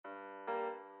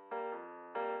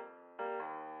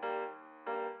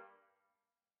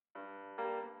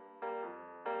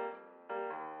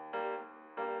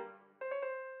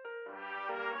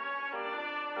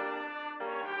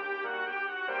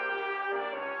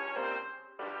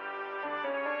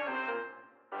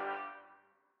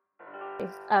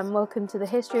and welcome to the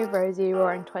History of Rosie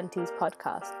Roaring Twenties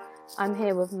podcast. I'm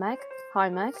here with Meg. Hi,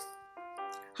 Meg.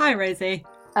 Hi, Rosie.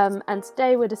 And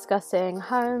today we're discussing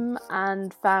home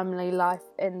and family life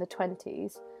in the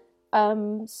 20s.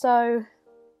 So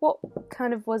what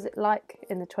kind of was it like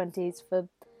in the 20s for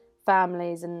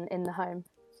families and in the home?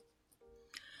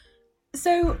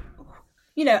 So,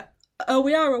 we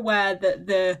are aware that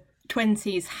the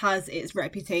 20s has its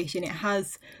reputation. It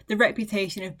has the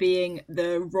reputation of being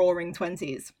the Roaring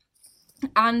Twenties.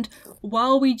 And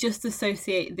while we just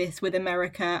associate this with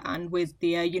America and with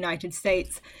the United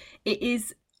States, it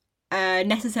is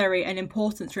necessary and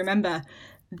important to remember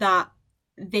that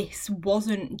this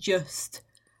wasn't just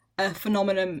a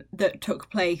phenomenon that took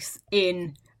place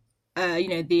in, the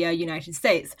United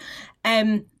States.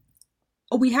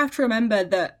 We have to remember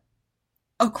that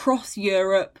across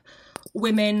Europe,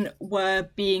 women were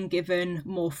being given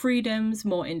more freedoms,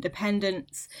 more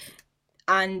independence,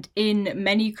 and in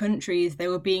many countries they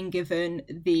were being given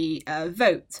the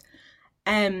vote.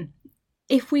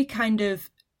 If we kind of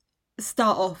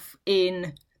start off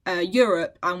in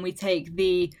Europe and we take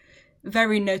the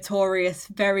very notorious,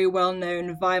 very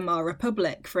well-known Weimar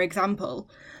Republic, for example,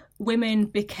 women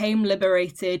became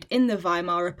liberated in the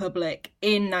Weimar Republic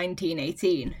in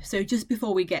 1918. So just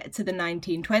before we get to the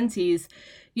 1920s,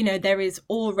 there is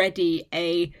already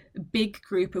a big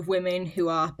group of women who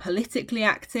are politically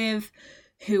active,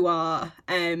 who are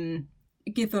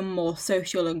given more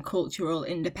social and cultural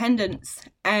independence.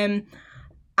 And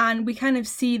we kind of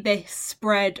see this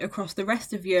spread across the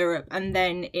rest of Europe and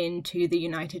then into the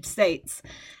United States.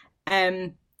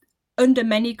 Under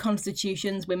many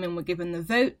constitutions, women were given the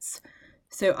votes.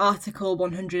 So Article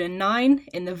 109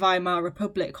 in the Weimar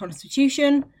Republic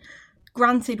Constitution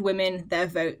granted women their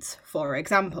votes, for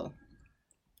example.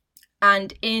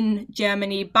 And in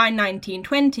Germany, by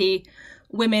 1920,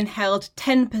 women held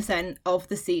 10% of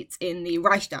the seats in the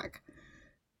Reichstag.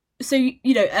 So,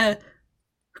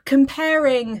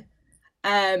 comparing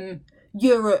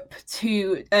Europe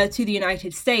to the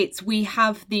United States, we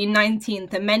have the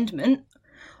 19th Amendment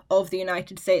of the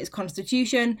United States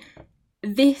Constitution.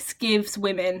 This gives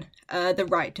women the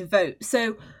right to vote.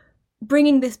 So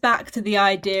bringing this back to the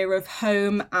idea of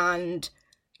home and,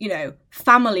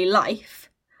 family life,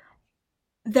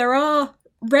 there are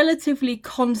relatively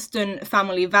constant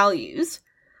family values.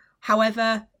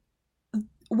 However,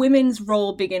 women's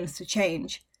role begins to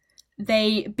change.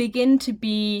 They begin to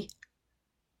be,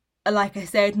 like I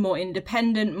said, more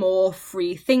independent, more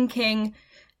free thinking.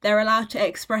 They're allowed to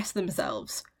express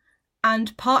themselves.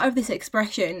 And part of this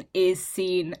expression is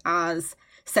seen as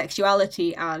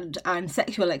sexuality and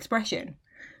sexual expression.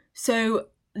 So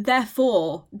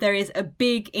therefore, there is a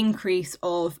big increase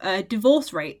of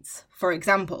divorce rates, for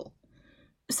example.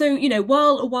 So,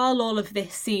 while all of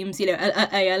this seems,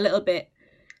 a little bit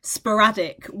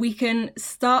sporadic, we can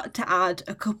start to add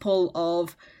a couple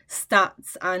of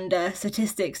stats and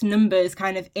statistics, numbers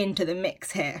kind of into the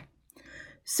mix here.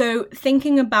 So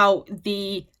thinking about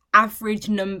the average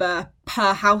number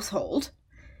per household,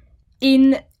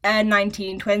 in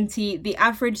 1920, the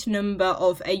average number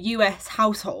of a US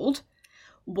household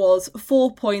was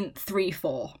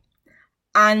 4.34.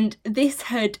 And this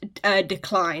had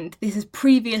declined. This has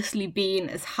previously been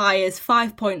as high as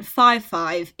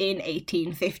 5.55 in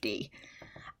 1850.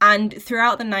 And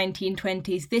throughout the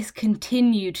 1920s, this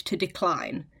continued to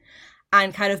decline.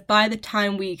 And kind of by the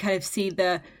time we kind of see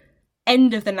the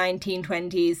end of the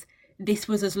 1920s, this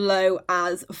was as low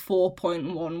as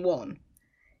 4.11.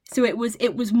 So it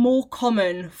was more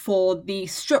common for the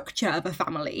structure of a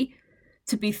family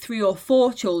to be 3 or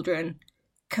 4 children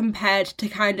compared to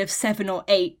kind of 7 or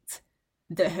 8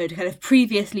 that had kind of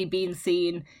previously been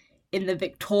seen in the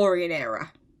Victorian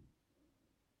era.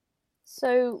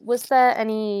 So was there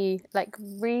any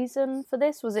reason for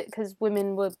this? Was it because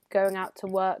women were going out to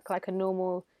work like a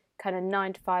normal kind of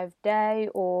 9-to-5 day,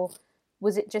 or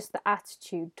was it just the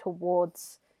attitude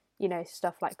towards,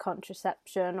 stuff like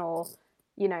contraception or,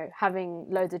 having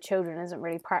loads of children isn't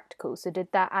really practical? So did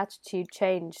that attitude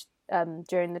change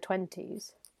during the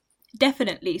 20s?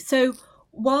 Definitely. So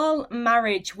while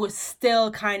marriage was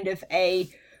still kind of a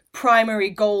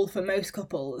primary goal for most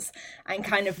couples, and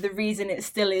kind of the reason it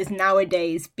still is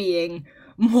nowadays being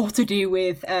more to do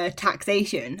with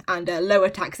taxation and lower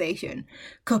taxation,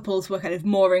 couples were kind of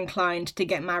more inclined to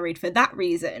get married for that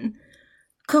reason.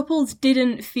 Couples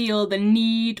didn't feel the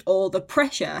need or the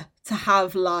pressure to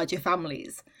have larger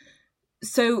families.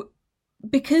 So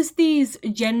because these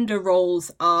gender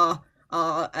roles are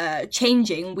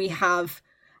changing, we have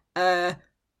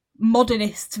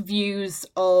modernist views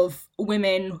of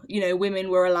women. Women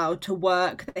were allowed to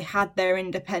work, they had their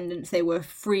independence, they were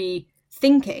free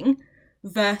thinking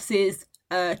versus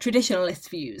traditionalist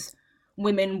views.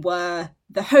 Women were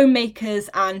the homemakers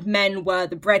and men were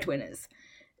the breadwinners.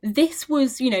 This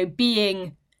was,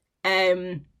 being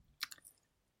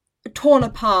torn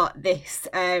apart, this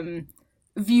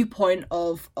viewpoint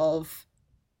of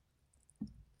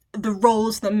the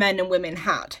roles that men and women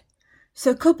had.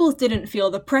 So couples didn't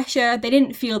feel the pressure, they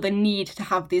didn't feel the need to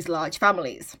have these large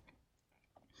families.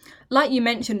 Like you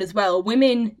mentioned as well,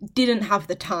 women didn't have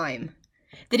the time.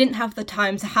 They didn't have the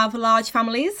time to have large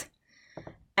families,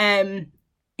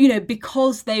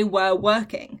 because they were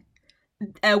working.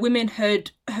 Women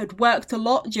had worked a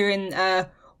lot during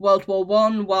World War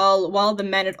One, while the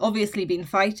men had obviously been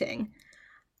fighting,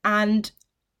 and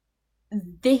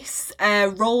this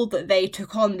role that they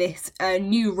took on, this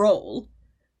new role,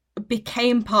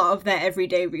 became part of their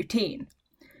everyday routine.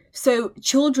 So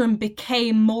children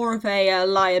became more of a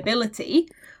liability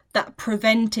that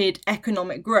prevented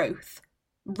economic growth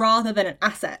rather than an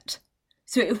asset.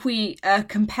 So if we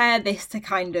compare this to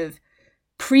kind of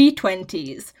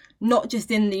pre-20s, not just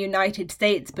in the United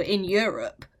States, but in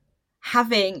Europe,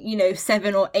 having,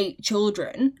 7 or 8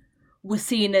 children was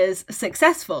seen as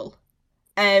successful.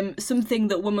 Something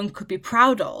that women could be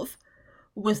proud of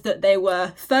was that they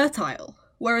were fertile.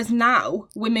 Whereas now,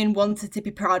 women wanted to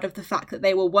be proud of the fact that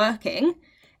they were working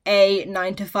a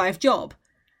 9-to-5 job.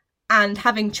 And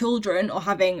having children, or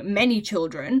having many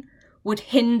children, would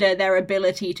hinder their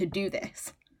ability to do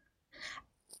this.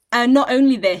 And not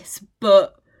only this,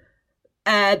 but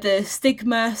the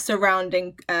stigma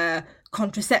surrounding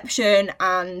contraception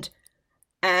and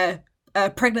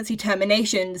pregnancy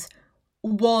terminations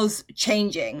was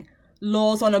changing.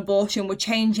 Laws on abortion were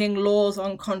changing, laws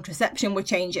on contraception were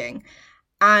changing,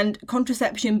 and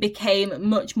contraception became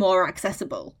much more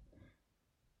accessible.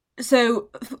 So,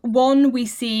 one, we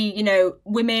see,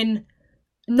 women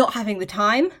not having the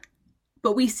time,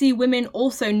 but we see women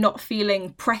also not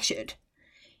feeling pressured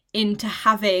into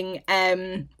having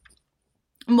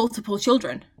multiple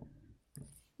children.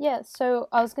 Yeah, so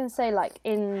I was going to say,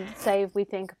 if we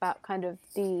think about kind of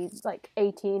the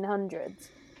 1800s,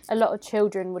 a lot of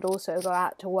children would also go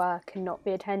out to work and not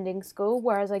be attending school,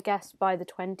 whereas I guess by the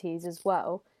 20s as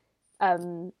well,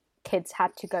 kids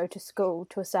had to go to school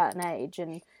to a certain age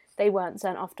and they weren't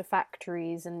sent off to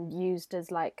factories and used as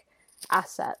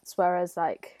assets, whereas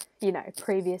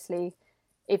previously,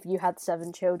 if you had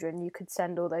 7 children, you could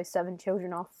send all those 7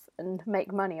 children off and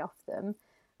make money off them.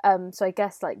 So I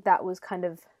guess that was kind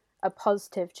of a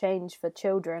positive change for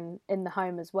children in the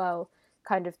home as well,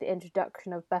 kind of the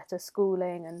introduction of better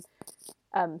schooling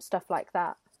and stuff like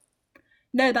that.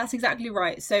 No, that's exactly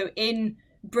right. So in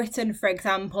Britain, for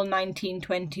example,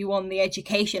 1921, the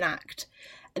Education Act,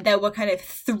 there were kind of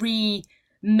 3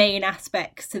 main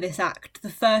aspects to this act. The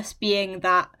first being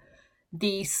that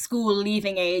the school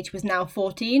leaving age was now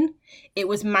 14. It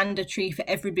was mandatory for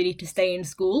everybody to stay in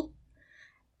school.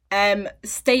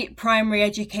 State primary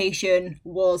education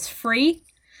was free,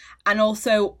 and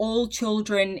also all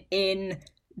children in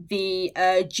the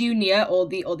junior or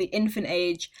the infant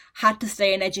age had to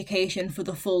stay in education for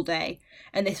the full day,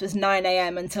 and this was 9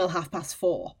 a.m. until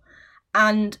 4:30.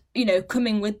 And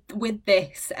coming with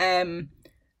this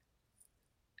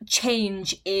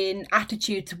change in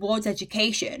attitude towards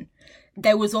education,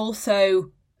 there was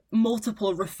also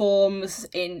multiple reforms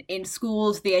in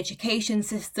schools, the education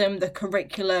system, the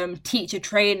curriculum, teacher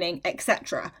training,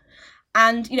 etc.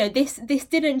 And this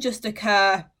didn't just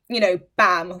occur,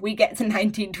 bam, we get to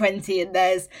 1920 and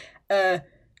there's a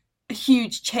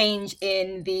huge change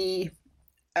in the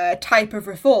type of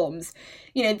reforms.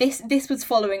 This was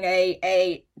following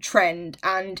a trend,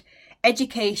 and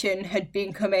education had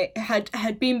been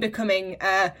becoming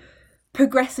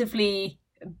progressively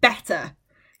better,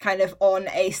 kind of on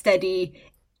a steady,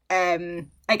 I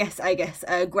guess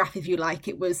graph, if you like.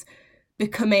 It was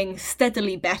becoming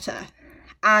steadily better,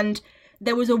 and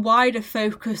there was a wider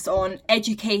focus on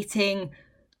educating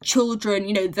children,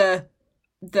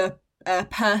 the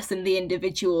person, the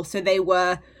individual, so they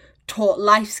were taught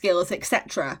life skills,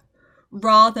 etc.,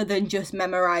 rather than just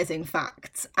memorizing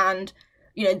facts. And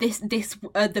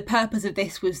the purpose of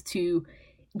this was to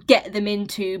get them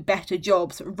into better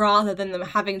jobs rather than them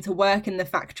having to work in the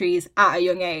factories at a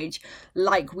young age,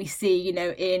 like we see,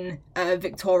 in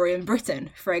Victorian Britain,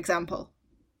 for example.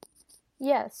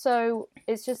 Yeah, so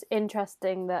it's just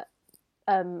interesting that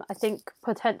I think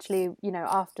potentially,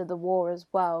 after the war as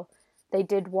well, they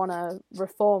did want to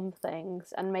reform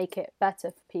things and make it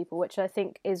better for people, which I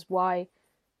think is why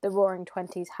the Roaring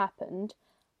Twenties happened.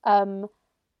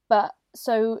 But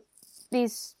so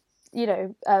these,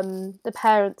 the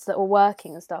parents that were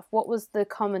working and stuff, what was the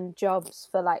common jobs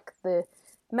for the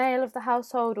male of the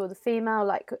household or the female?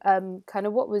 Like, kind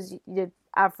of what was your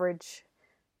average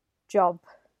job?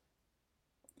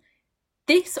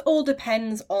 This all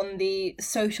depends on the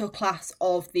social class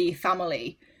of the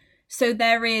family. So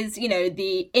there is,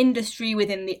 the industry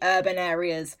within the urban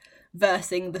areas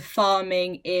versus the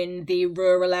farming in the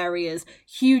rural areas.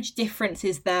 Huge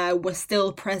differences there were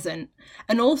still present.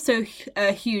 And also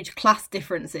huge class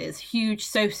differences, huge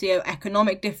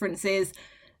socio-economic differences.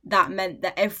 That meant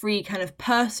that every kind of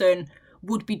person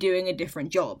would be doing a different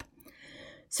job.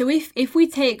 So if we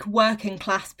take working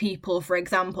class people, for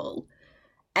example,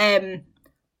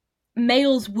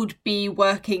 males would be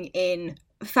working in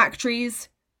factories.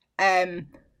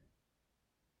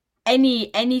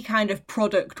 Any kind of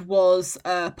product was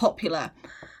popular.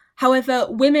 However,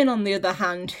 women, on the other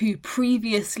hand, who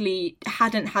previously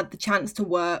hadn't had the chance to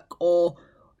work or,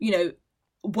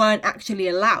 weren't actually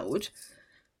allowed,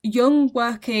 young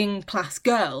working class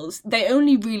girls, they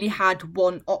only really had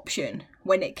one option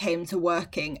when it came to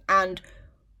working. And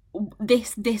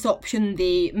this option,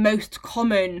 the most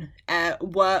common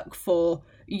work for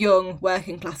young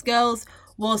working class girls,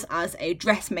 was as a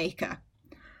dressmaker.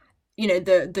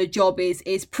 The job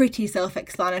is pretty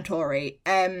self-explanatory.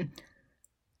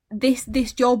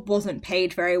 This job wasn't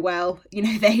paid very well.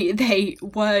 They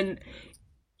weren't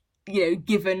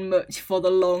given much for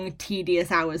the long,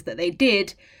 tedious hours that they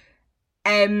did.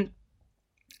 And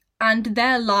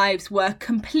their lives were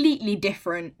completely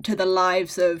different to the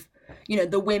lives of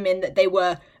the women that they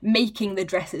were making the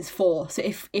dresses for. So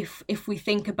if we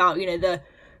think about the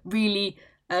really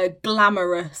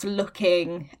glamorous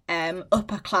looking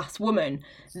upper class woman,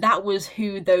 that was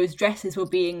who those dresses were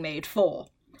being made for.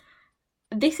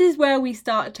 This is where we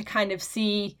start to kind of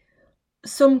see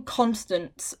some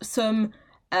constants, some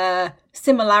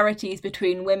similarities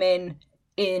between women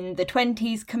in the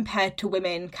 20s compared to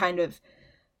women kind of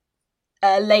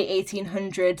late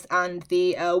 1800s and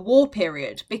the war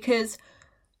period, because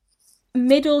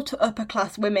middle to upper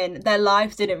class women, their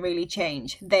lives didn't really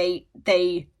change. They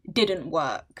didn't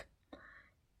work.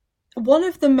 One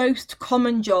of the most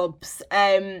common jobs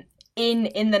in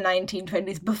the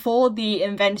 1920s, before the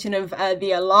invention of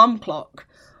the alarm clock,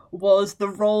 was the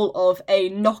role of a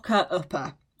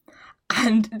knocker-upper.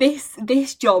 And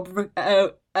this job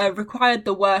required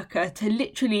the worker to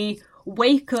literally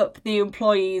wake up the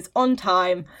employees on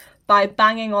time by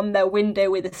banging on their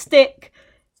window with a stick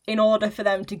in order for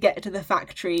them to get to the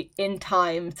factory in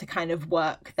time to kind of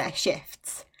work their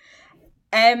shifts.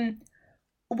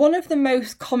 One of the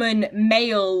most common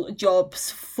male jobs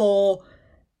for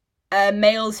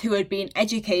males who had been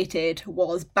educated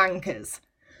was bankers.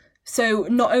 So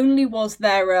not only was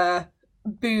there a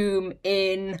boom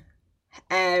in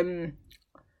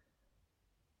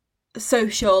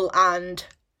social and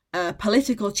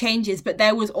political changes, but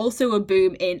there was also a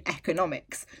boom in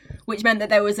economics, which meant that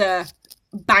there was a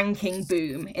banking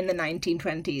boom in the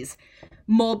 1920s.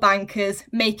 More bankers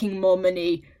making more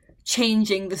money,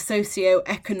 changing the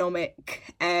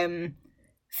socio-economic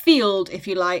field, if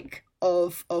you like,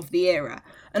 of the era.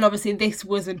 And obviously this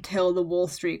was until the Wall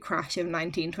Street crash of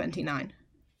 1929.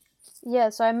 Yeah,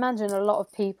 so I imagine a lot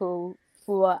of people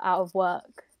were out of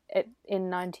work in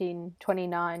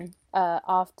 1929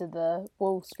 after the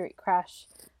Wall Street crash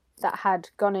that had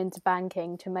gone into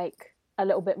banking to make a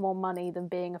little bit more money than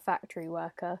being a factory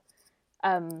worker,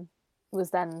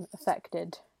 was then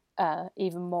affected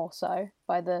even more so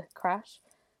by the crash,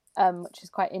 which is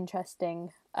quite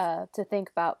interesting to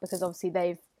think about, because obviously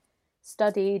they've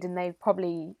studied and they've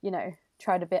probably,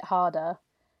 tried a bit harder,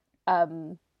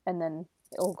 and then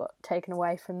it all got taken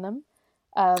away from them.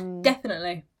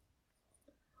 Definitely.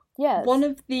 Yes. One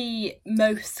of the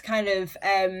most kind of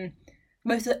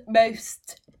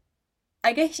most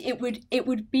I guess it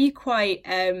would be quite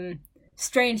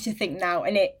strange to think now,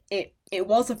 and it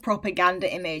was a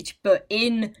propaganda image, but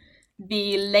in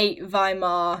the late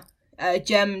Weimar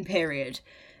German period,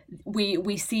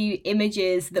 we see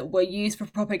images that were used for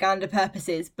propaganda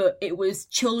purposes, but it was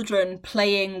children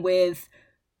playing with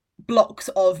blocks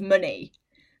of money.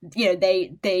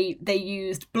 They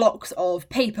used blocks of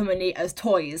paper money as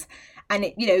toys, and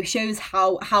it shows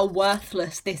how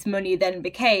worthless this money then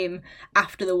became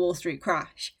after the Wall Street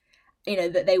crash.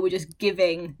 That they were just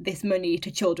giving this money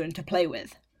to children to play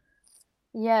with.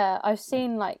 Yeah, I've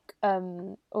seen like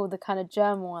all the kind of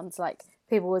German ones, like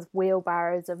people with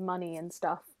wheelbarrows of money and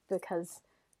stuff, because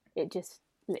it just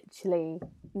literally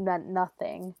meant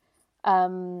nothing.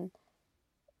 But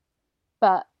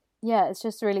yeah, it's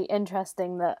just really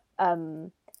interesting that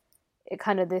it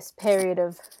kind of, this period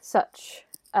of such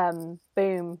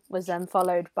boom was then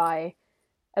followed by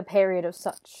a period of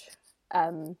such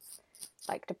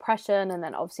like depression, and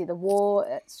then obviously the war.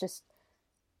 It's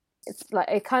like,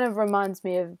 it kind of reminds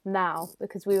me of now,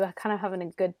 because we were kind of having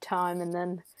a good time and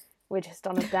then we're just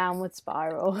on a downward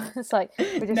spiral. It's like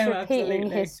we're just No, repeating absolutely.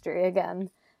 history again.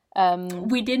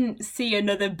 We didn't see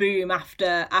another boom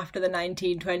after the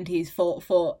 1920s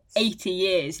for 80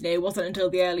 years. You know, it wasn't until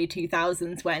the early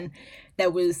 2000s when there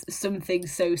was something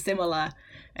so similar,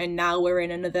 and now we're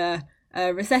in another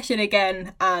recession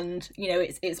again. And you know,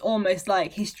 it's almost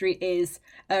like history is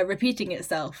repeating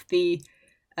itself. The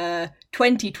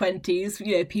 2020s,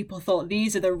 you know, people thought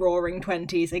these are the roaring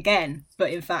 20s again,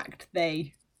 but in fact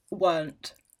they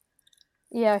weren't.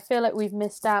 Yeah, I feel like we've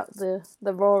missed out the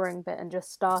roaring bit and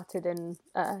just started in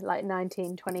like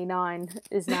 1929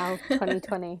 is now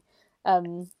 2020,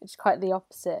 which is quite the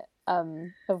opposite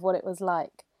of what it was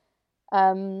like.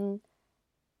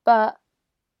 But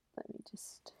let me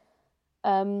just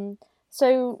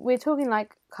so we're talking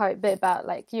like quite a bit about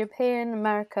like European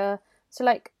America. So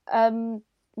like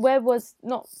where was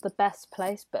not the best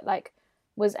place, but like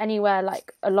was anywhere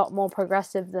like a lot more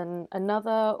progressive than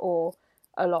another, or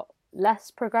a lot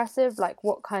less progressive? Like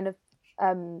what kind of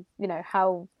you know,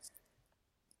 how,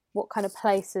 what kind of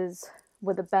places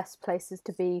were the best places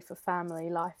to be for family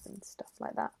life and stuff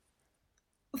like that?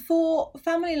 For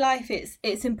family life,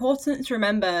 it's important to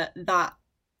remember that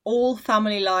all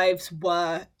family lives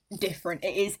were different.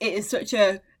 It is such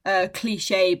a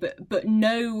cliche, but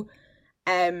no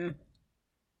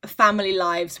family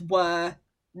lives were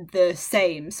the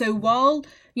same. So while,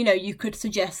 you know, you could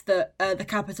suggest that the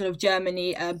capital of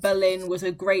Germany, Berlin, was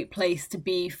a great place to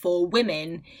be for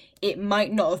women, it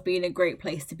might not have been a great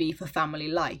place to be for family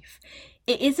life.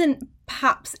 It isn't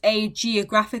perhaps a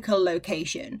geographical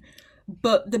location,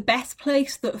 but the best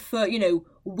place that for, you know,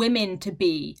 women to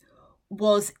be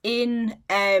was in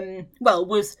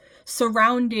was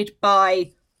surrounded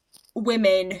by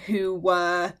women who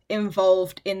were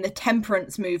involved in the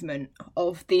temperance movement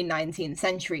of the 19th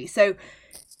century. So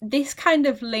this kind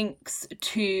of links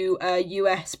to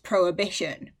US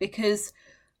prohibition, because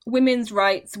women's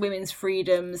rights, women's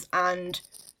freedoms, and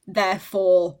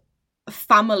therefore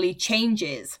family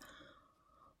changes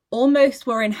almost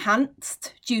were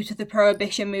enhanced due to the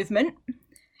prohibition movement.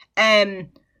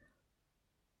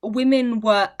 Women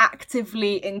were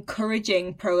actively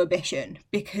encouraging prohibition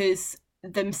because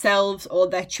themselves or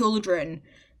their children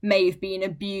may have been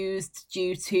abused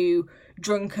due to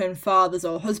drunken fathers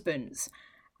or husbands.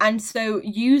 And so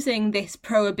using this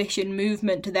prohibition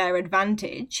movement to their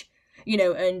advantage, you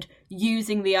know, and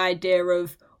using the idea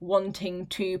of wanting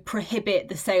to prohibit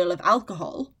the sale of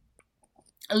alcohol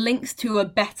links to a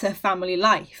better family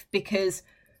life, because,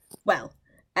 well,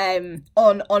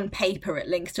 on paper it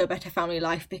links to a better family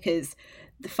life because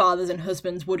the fathers and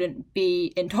husbands wouldn't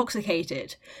be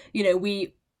intoxicated. You know,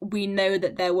 we know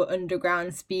that there were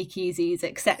underground speakeasies,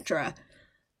 etc.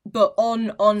 But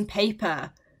on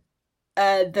paper,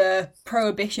 the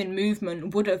prohibition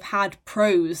movement would have had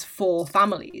pros for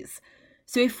families.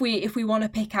 So if we want to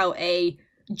pick out a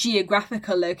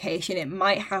geographical location, it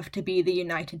might have to be the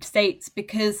United States,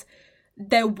 because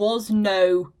there was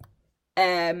no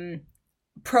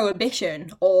prohibition,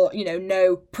 or, you know,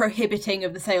 no prohibiting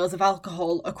of the sales of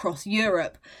alcohol across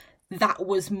Europe. That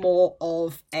was more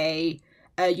of a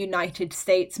United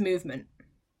States movement.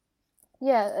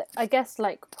 Yeah, I guess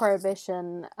like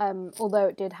prohibition, although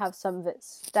it did have some of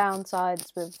its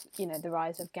downsides with, you know, the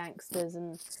rise of gangsters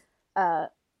and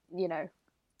you know,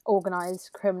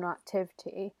 organized criminal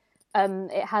activity,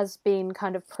 it has been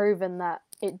kind of proven that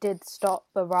it did stop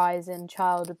a rise in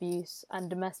child abuse and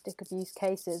domestic abuse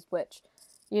cases, which,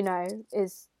 you know,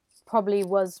 is probably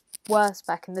was worse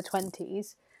back in the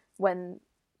 20s when,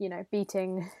 you know,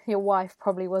 beating your wife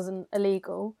probably wasn't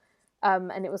illegal,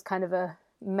 and it was kind of a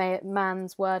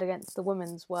man's word against the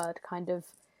woman's word kind of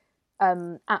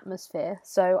atmosphere.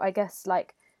 So I guess,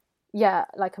 like, yeah,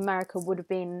 like America would have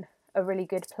been a really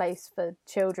good place for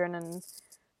children and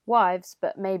wives,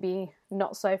 but maybe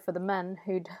not so for the men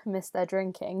who'd miss their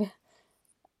drinking.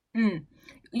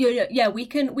 Yeah, we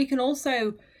can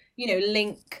also, you know,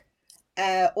 link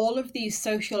all of these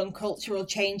social and cultural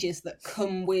changes that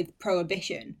come with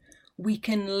prohibition. We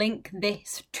can link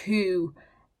this to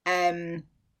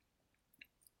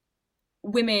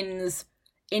women's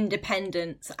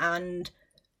independence and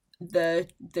the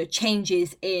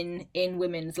changes in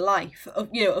women's life.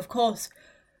 You know, of course,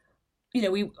 you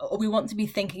know, we want to be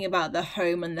thinking about the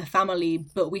home and the family,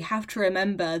 but we have to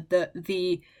remember that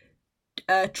the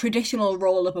traditional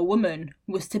role of a woman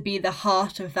was to be the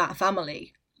heart of that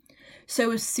family.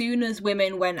 So as soon as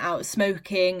women went out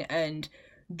smoking and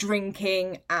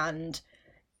drinking and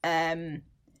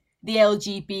the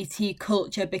LGBT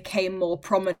culture became more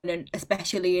prominent,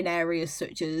 especially in areas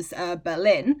such as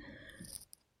Berlin,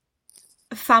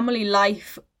 family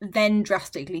life then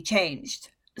drastically changed.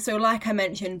 So, like I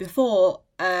mentioned before,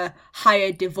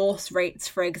 higher divorce rates,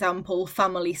 for example,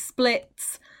 family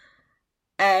splits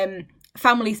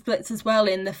as well,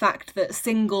 in the fact that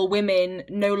single women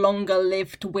no longer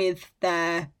lived with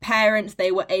their parents.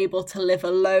 They were able to live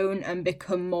alone and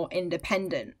become more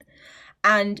independent.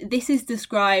 And this is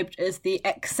described as the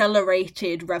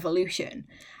accelerated revolution.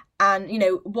 And, you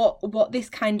know, what this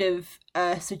kind of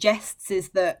suggests is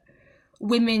that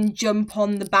women jump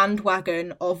on the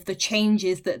bandwagon of the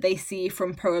changes that they see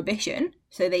from prohibition.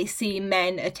 So they see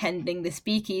men attending the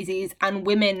speakeasies and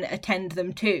women attend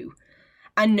them too.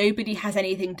 And nobody has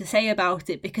anything to say about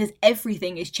it because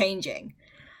everything is changing.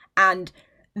 And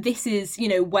this is, you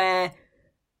know, where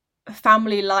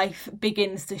family life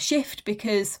begins to shift,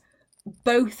 because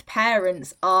both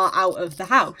parents are out of the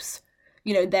house.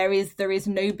 You know, there is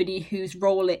nobody whose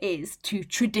role it is to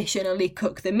traditionally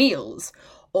cook the meals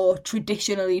or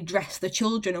traditionally dress the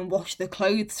children and wash the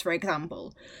clothes, for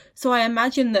example. So I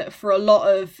imagine that for a lot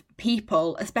of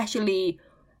people, especially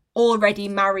already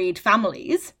married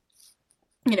families,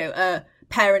 you know,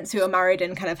 parents who are married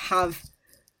and kind of have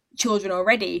children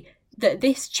already, that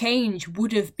this change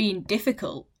would have been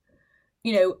difficult.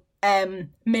 You know,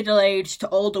 middle-aged to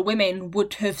older women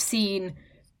would have seen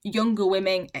younger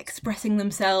women expressing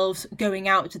themselves, going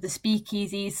out to the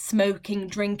speakeasies, smoking,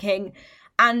 drinking,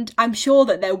 and I'm sure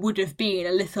that there would have been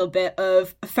a little bit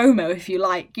of FOMO, if you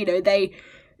like. You know,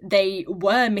 they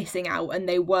were missing out, and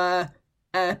they were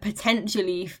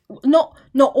potentially not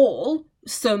all.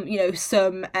 Some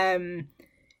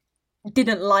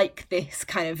didn't like this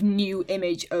kind of new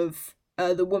image of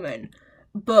the woman,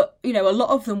 but you know, a lot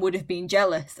of them would have been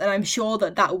jealous, and I'm sure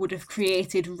that would have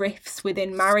created rifts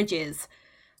within marriages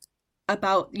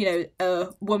about, you know,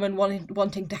 a woman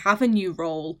wanting to have a new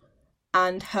role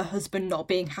and her husband not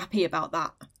being happy about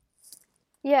that.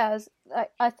 Yeah,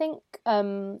 I think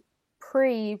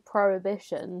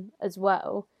pre-prohibition as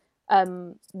well,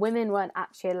 women weren't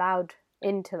actually allowed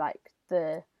into like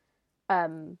the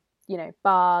you know,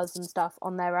 bars and stuff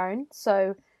on their own.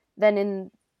 So then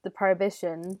in the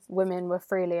prohibition, women were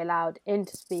freely allowed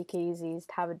into speakeasies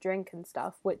to have a drink and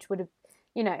stuff, which would have,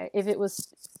 you know, if it was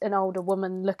an older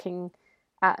woman looking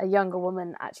at a younger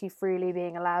woman actually freely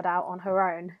being allowed out on her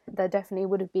own, there definitely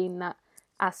would have been that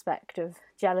aspect of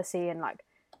jealousy and like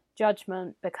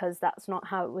judgment, because that's not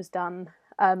how it was done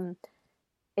in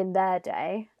their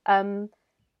day.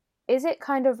 Is it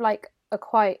kind of like a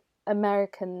quite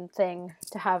American thing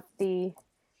to have the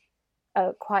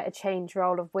quite a change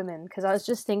role of women? Because I was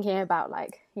just thinking about,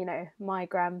 like, you know, my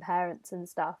grandparents and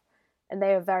stuff, and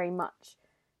they were very much,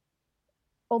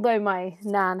 although my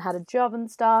nan had a job and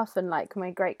stuff, and like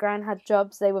my great gran had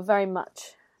jobs, they were very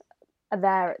much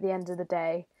there at the end of the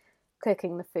day,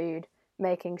 cooking the food,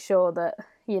 making sure that,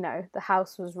 you know, the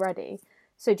house was ready.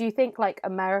 So do you think like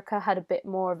America had a bit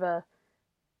more of a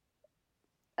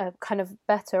kind of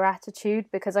better attitude?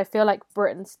 Because I feel like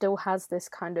Britain still has this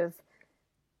kind of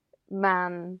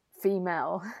man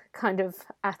female kind of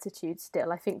attitude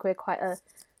still. I think we're quite a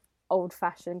old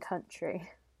fashioned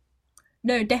country.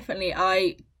 No, definitely,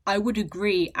 I would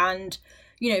agree. And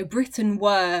you know, Britain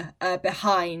were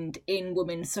behind in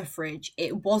women's suffrage.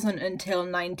 It wasn't until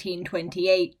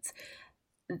 1928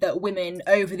 that women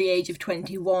over the age of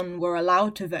 21 were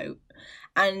allowed to vote.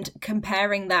 And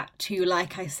comparing that to,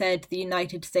 like I said, the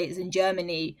United States and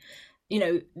Germany, you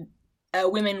know,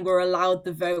 women were allowed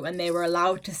the vote and they were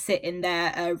allowed to sit in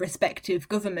their respective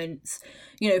governments,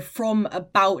 you know, from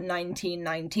about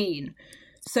 1919.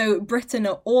 So Britain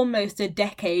are almost a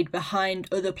decade behind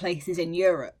other places in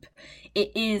Europe.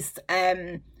 It is,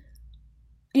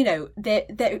 you know,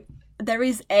 there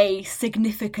is a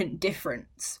significant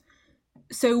difference.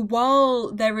 So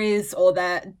while there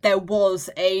was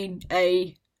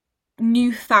a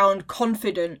newfound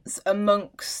confidence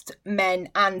amongst men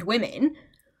and women,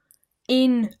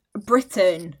 in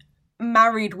Britain,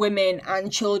 married women and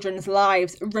children's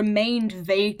lives remained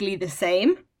vaguely the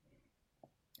same.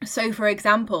 So, for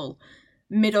example,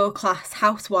 middle-class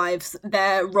housewives,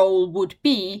 their role would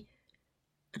be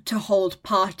to hold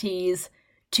parties,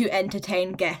 to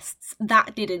entertain guests.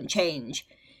 That didn't change.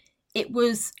 It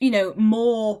was, you know,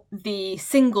 more the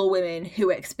single women who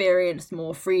experienced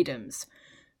more freedoms.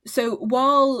 So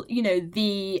while, you know,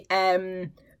 the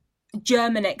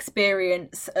German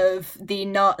experience of the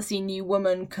Nazi New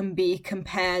Woman can be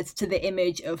compared to the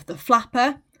image of the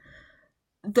flapper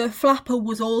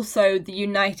was also the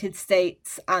United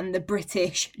States and the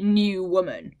British New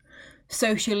Woman,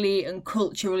 socially and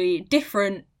culturally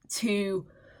different to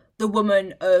the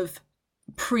woman of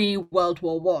pre-World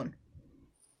War One.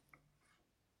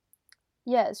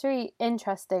 Yeah, it's really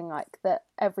interesting, like, that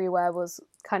everywhere was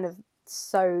kind of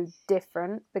so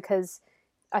different, because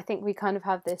I think we kind of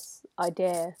have this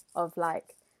idea of,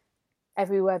 like,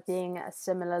 everywhere being at a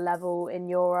similar level in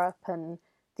Europe, and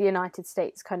the United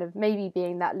States kind of maybe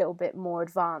being that little bit more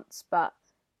advanced, but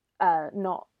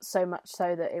not so much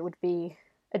so that it would be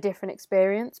a different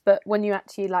experience. But when you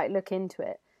actually, like, look into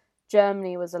it,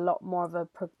 Germany was a lot more of a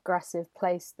progressive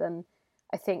place than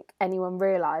I think anyone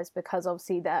realised, because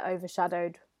obviously they're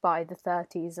overshadowed by the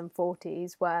 30s and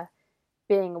 40s, where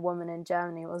being a woman in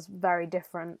Germany was very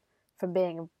different from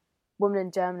being a woman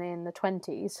in Germany in the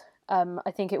 20s.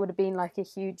 I think it would have been like a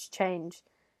huge change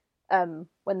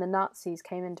when the Nazis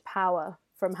came into power,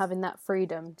 from having that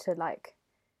freedom to, like,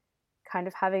 kind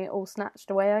of having it all snatched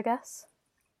away, I guess.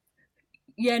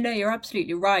 Yeah, no, you're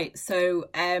absolutely right. So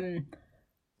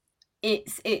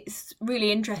it's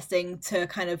really interesting to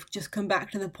kind of just come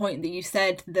back to the point that you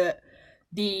said, that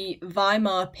the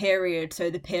Weimar period, so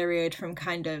the period from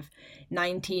kind of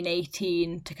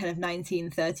 1918 to kind of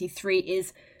 1933,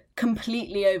 is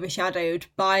completely overshadowed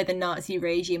by the Nazi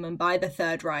regime and by the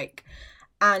Third Reich.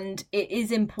 And it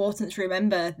is important to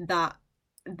remember that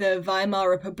the Weimar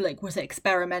Republic was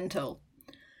experimental.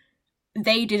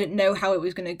 They didn't know how it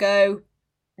was going to go.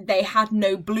 They had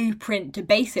no blueprint to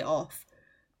base it off.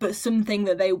 But something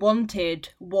that they wanted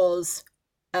was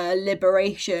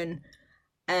liberation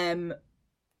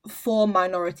for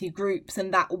minority groups,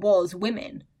 and that was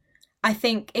women. I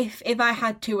think if I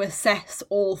had to assess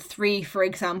all three, for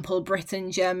example,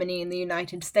 Britain, Germany, and the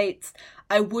United States,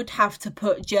 I would have to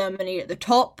put Germany at the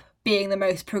top, being the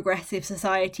most progressive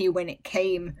society when it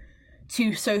came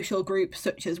to social groups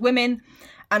such as women,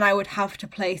 and I would have to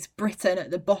place Britain at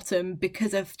the bottom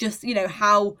because of just, you know,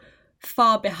 how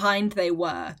far behind they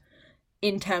were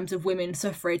in terms of women's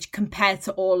suffrage compared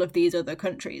to all of these other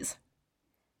countries.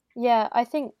 Yeah, I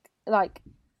think, like,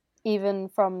 even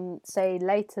from, say,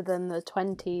 later than the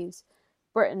 20s,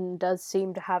 Britain does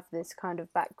seem to have this kind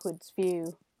of backwards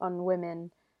view on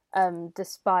women,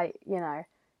 despite, you know,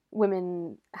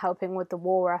 women helping with the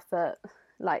war effort,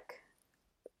 like,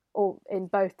 all in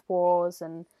both wars,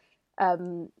 and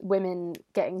women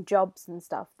getting jobs and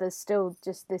stuff. There's still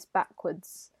just this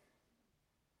backwards,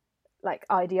 like,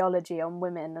 ideology on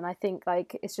women, and I think,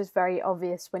 like, it's just very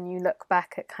obvious when you look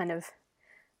back at kind of,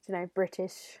 you know,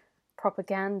 British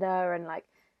propaganda and, like,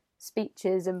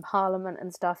 speeches in Parliament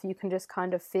and stuff. You can just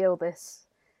kind of feel this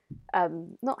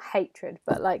not hatred,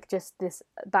 but, like, just this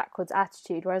backwards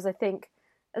attitude. Whereas I think,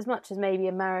 as much as maybe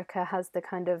America has the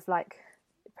kind of, like,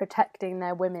 protecting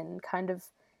their women kind of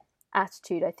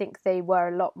attitude, I think they were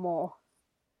a lot more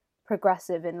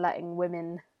progressive in letting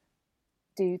women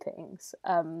do things,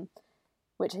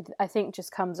 which I think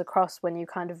just comes across when you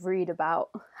kind of read about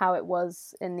how it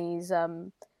was in these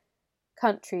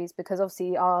countries, because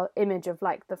obviously our image of,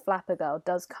 like, the flapper girl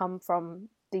does come from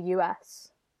the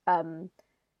US,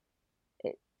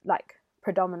 it, like,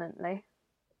 predominantly.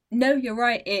 No, you're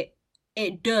right.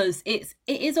 It does. It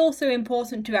is also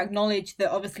important to acknowledge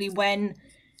that obviously when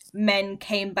men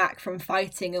came back from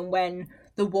fighting and when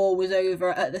the war was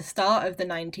over at the start of the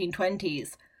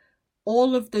 1920s,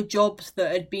 all of the jobs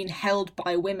that had been held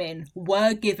by women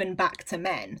were given back to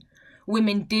men.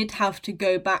 Women did have to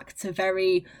go back to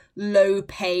very low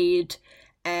paid,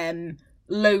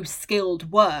 low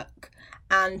skilled work,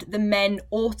 and the men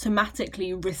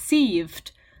automatically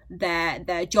received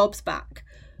their jobs back.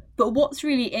 But what's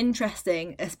really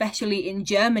interesting, especially in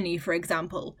Germany, for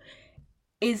example,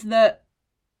 is that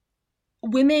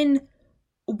women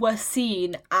were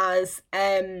seen as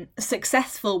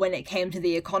successful when it came to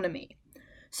the economy.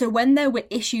 So when there were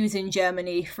issues in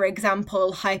Germany, for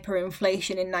example,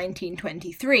 hyperinflation in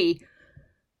 1923,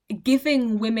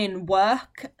 giving women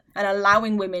work and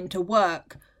allowing women to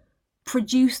work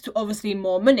produced obviously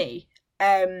more money.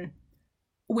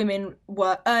 Women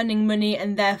were earning money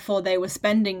and therefore they were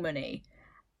spending money.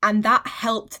 And that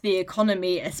helped the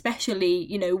economy, especially,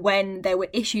 you know, when there were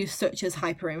issues such as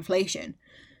hyperinflation.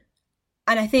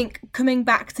 And I think coming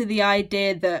back to the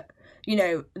idea that, you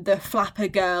know, the flapper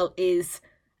girl is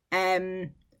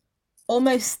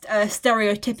almost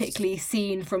stereotypically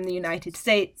seen from the United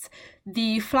States,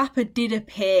 the flapper did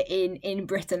appear in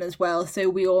Britain as well. So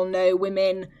we all know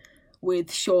women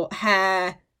with short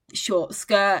hair, short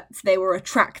skirts. They were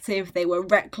attractive, they were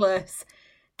reckless,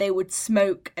 they would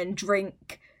smoke and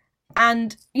drink.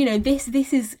 And, you know, this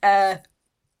is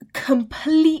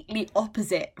completely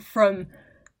opposite from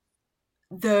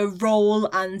the role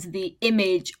and the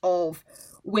image of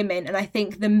women. And I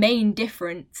think the main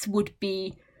difference would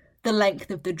be the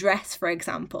length of the dress, for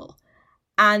example.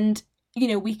 And, you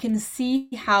know, we can see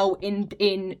how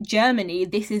in Germany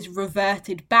this is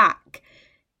reverted back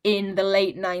in the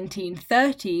late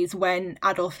 1930s when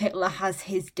Adolf Hitler has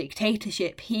his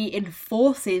dictatorship. He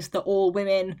enforces that all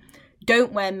women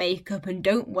don't wear makeup and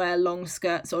don't wear long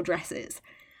skirts or dresses.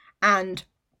 And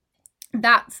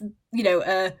that's, you know,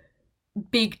 a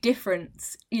big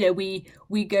difference. You know,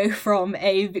 we go from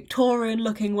a Victorian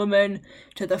looking woman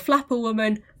to the flapper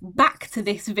woman back to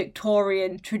this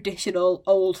Victorian traditional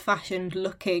old fashioned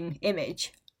looking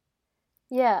image.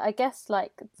 Yeah, I guess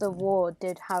like the war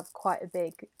did have quite a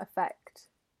big effect,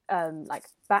 like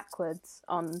backwards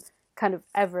on kind of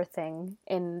everything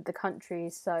in the country.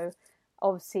 So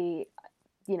obviously,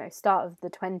 you know, start of the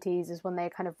 20s is when they're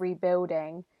kind of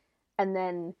rebuilding, and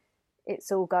then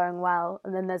it's all going well,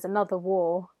 and then there's another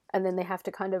war, and then they have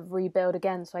to kind of rebuild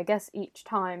again. So I guess each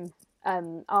time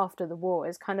after the war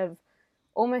is kind of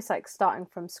almost like starting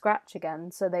from scratch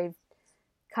again. So they've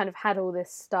kind of had all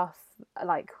this stuff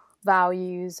like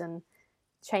values and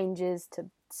changes to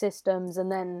systems,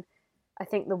 and then I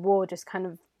think the war just kind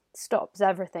of stops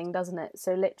everything, doesn't it?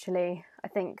 So literally I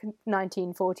think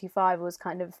 1945 was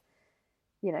kind of,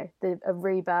 you know, a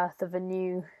rebirth of a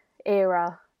new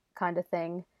era kind of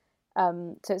thing.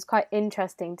 So it's quite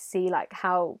interesting to see like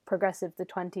how progressive the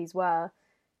 20s were.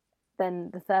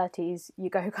 Then the 30s you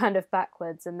go kind of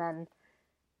backwards, and then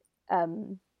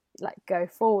like go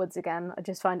forwards again. I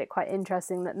just find it quite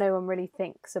interesting that no one really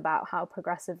thinks about how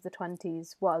progressive the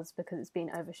 20s was because it's been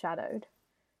overshadowed.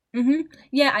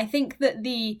 Yeah, I think that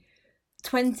the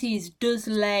 20s does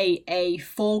lay a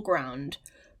foreground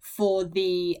for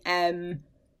the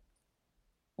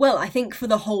well, I think for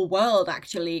the whole world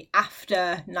actually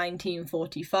after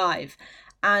 1945.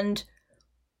 And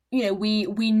you know,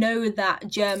 we know that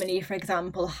Germany, for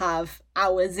example, have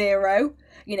Hour Zero.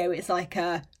 You know, it's like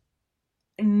a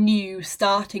new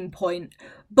starting point,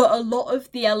 but a lot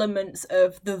of the elements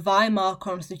of the Weimar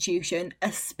Constitution,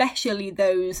 especially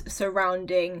those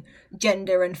surrounding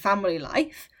gender and family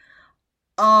life,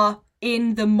 are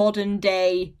in the modern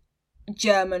day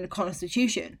German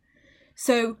constitution.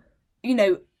 So, you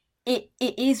know, it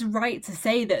is right to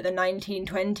say that the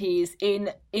 1920s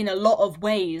in a lot of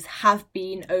ways have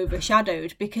been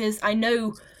overshadowed, because I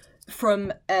know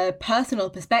from a personal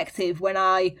perspective, when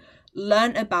I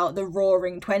learnt about the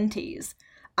Roaring Twenties,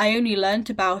 I only learnt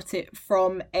about it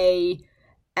from a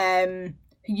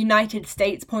United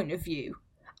States point of view.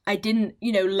 I didn't,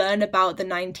 you know, learn about the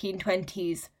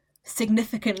 1920s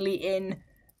significantly in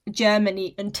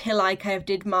Germany until I kind of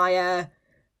did my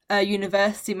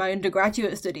university, my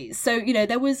undergraduate studies. So, you know,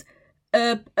 there was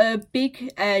a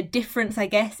big difference, I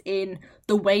guess, in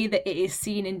the way that it is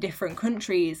seen in different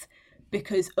countries,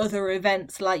 because other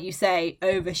events, like you say,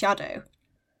 overshadow.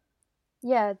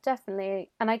 Yeah,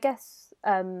 definitely. And I guess,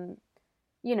 you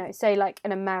know, say like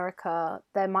in America,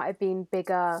 there might have been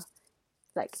bigger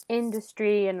like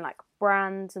industry and like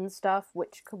brands and stuff,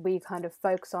 which we kind of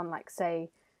focus on, like, say,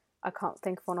 I can't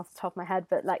think of one off the top of my head,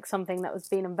 but like something that was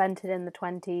being invented in the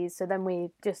 20s. So then we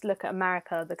just look at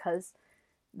America because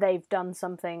they've done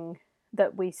something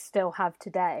that we still have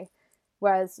today.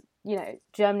 Whereas, you know,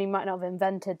 Germany might not have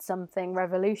invented something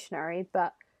revolutionary,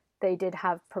 but they did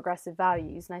have progressive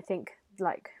values. And I think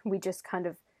like we just kind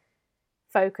of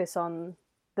focus on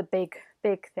the big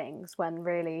things when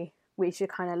really we should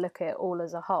kind of look at it all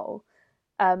as a whole.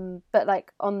 But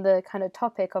like on the kind of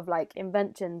topic of like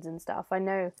inventions and stuff, I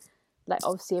know like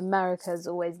obviously America's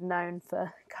always known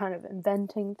for kind of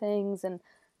inventing things and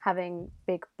having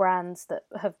big brands that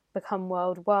have become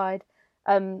worldwide.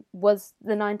 Was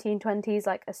the 1920s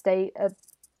like a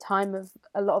time of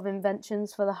a lot of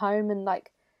inventions for the home and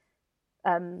like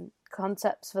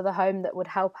concepts for the home that would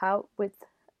help out with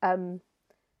you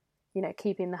know,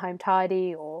 keeping the home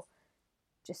tidy or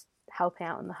just helping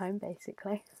out in the home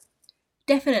basically?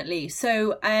 Definitely.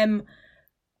 So,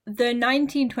 the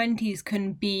 1920s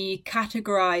can be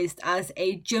categorized as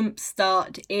a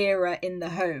jumpstart era in the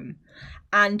home.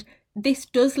 And this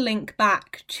does link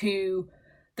back to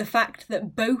the fact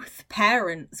that both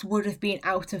parents would have been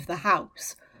out of the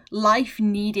house. Life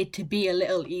needed to be a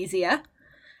little easier.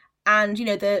 And, you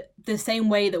know, the same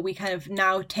way that we kind of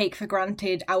now take for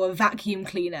granted our vacuum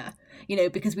cleaner, you know,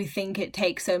 because we think it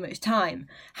takes so much time.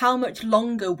 How much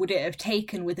longer would it have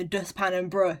taken with a dustpan and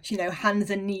brush, you know,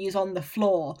 hands and knees on the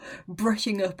floor,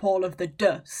 brushing up all of the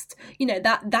dust? You know,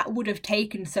 that would have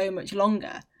taken so much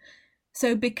longer.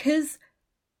 So because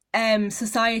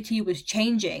society was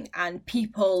changing and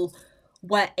people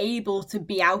were able to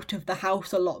be out of the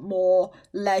house a lot more,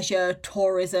 leisure,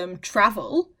 tourism,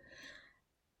 travel,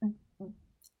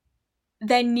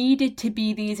 there needed to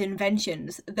be these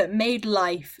inventions that made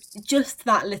life just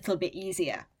that little bit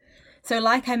easier. So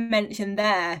like I mentioned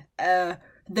there,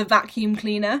 the vacuum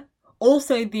cleaner,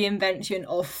 also the invention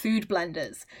of food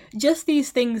blenders, just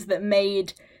these things that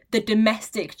made the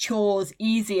domestic chores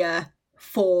easier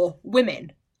for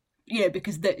women,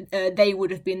 because they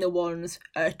would have been the ones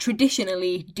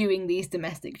traditionally doing these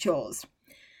domestic chores.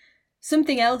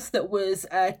 Something else that was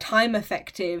time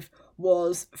effective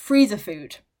was freezer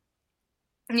food.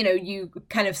 You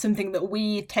kind of something that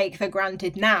we take for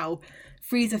granted now.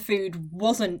 Freezer food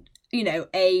wasn't,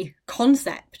 a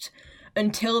concept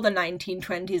until the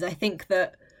 1920s. I think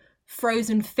that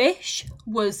frozen fish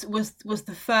was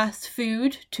the first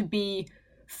food to be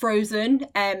frozen.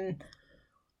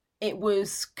 It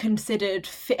was considered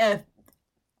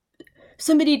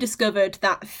somebody discovered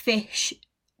that fish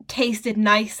tasted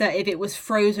nicer if it was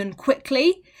frozen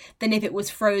quickly than if it was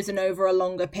frozen over a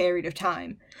longer period of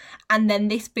time. And then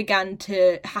this began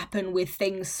to happen with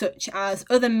things such as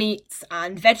other meats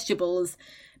and vegetables,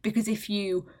 because if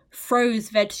you froze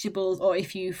vegetables or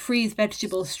if you freeze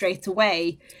vegetables straight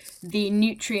away, the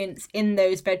nutrients in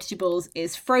those vegetables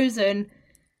is frozen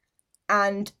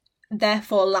and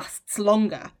therefore lasts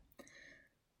longer.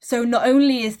 So not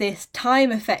only is this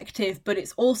time effective, but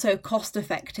it's also cost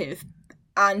effective.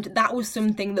 And that was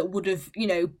something that would have,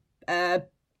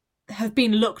 have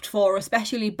been looked for,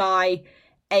 especially by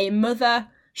a mother.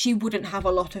 She wouldn't have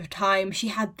a lot of time. She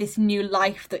had this new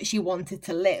life that she wanted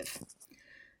to live.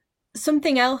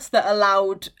 Something else that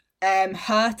allowed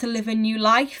her to live a new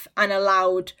life and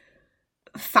allowed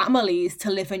families to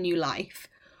live a new life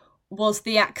was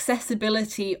the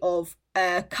accessibility of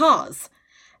cars.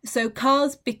 So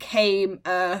cars became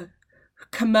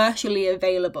commercially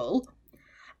available,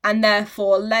 and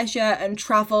therefore leisure and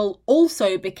travel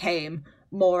also became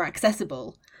more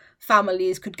accessible.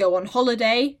 Families could go on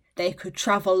holiday, they could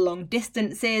travel long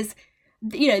distances.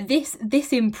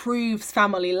 This improves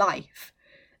family life.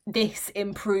 This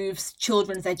improves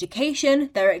children's education.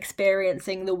 They're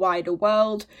experiencing the wider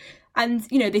world. And,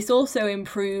 this also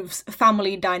improves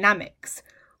family dynamics.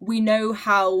 We know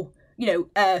how,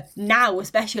 now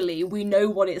especially, we know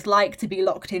what it's like to be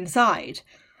locked inside.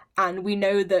 And we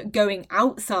know that going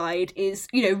outside is,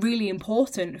 really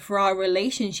important for our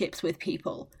relationships with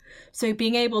people. So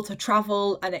being able to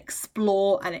travel and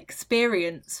explore and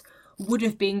experience would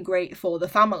have been great for the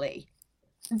family.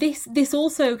 This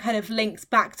also kind of links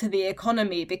back to the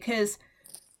economy, because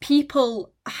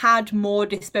people had more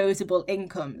disposable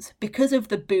incomes. Because of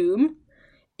the boom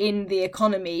in the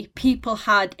economy, people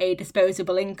had a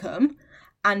disposable income,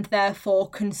 and therefore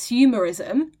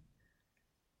consumerism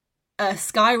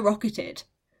skyrocketed.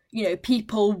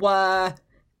 People were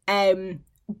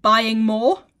buying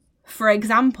more. For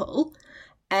example,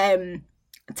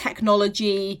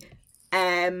 technology,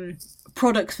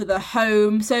 products for the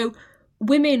home. So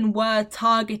women were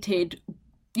targeted,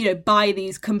 by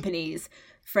these companies.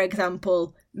 For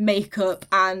example, makeup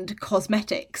and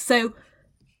cosmetics. So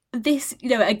this,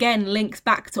 again, links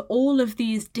back to all of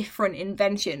these different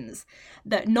inventions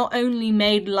that not only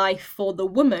made life for the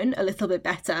woman a little bit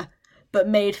better, but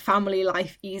made family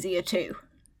life easier too.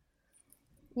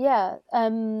 Yeah,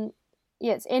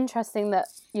 it's interesting that,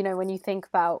 when you think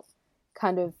about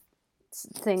kind of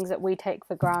things that we take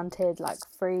for granted, like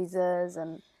freezers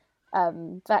and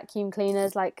vacuum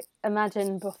cleaners, like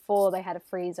imagine before they had a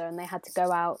freezer and they had to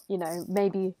go out,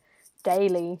 maybe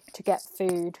daily to get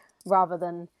food, rather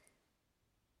than,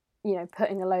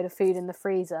 putting a load of food in the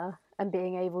freezer and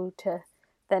being able to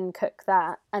then cook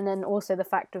that. And then also the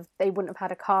fact of they wouldn't have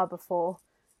had a car before,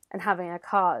 and having a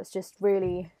car just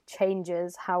really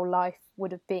changes how life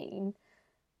would have been.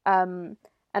 And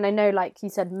I know, like you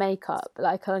said, makeup,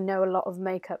 like I know a lot of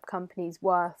makeup companies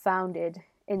were founded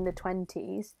in the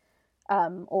 20s,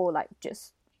 or like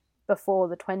just before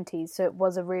the 20s. So it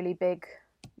was a really big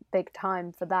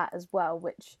time for that as well,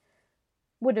 which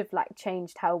would have like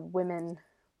changed how women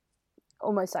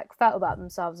almost like felt about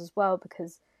themselves as well,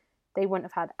 because they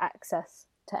wouldn't have had access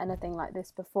to anything like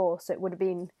this before. So it would have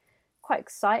been quite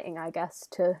exciting, I guess,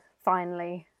 to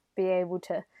finally be able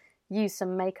to use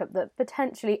some makeup that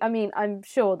potentially, I mean, I'm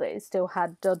sure that it still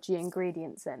had dodgy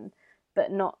ingredients in,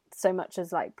 but not so much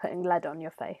as like putting lead on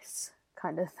your face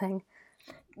kind of thing.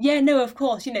 Yeah, no, of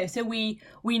course, so we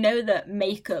know that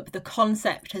makeup, the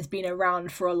concept, has been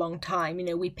around for a long time.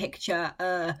 We picture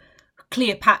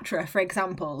Cleopatra, for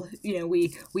example,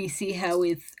 we see her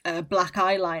with black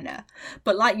eyeliner,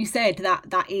 but like you said,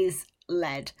 that is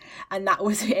lead, and that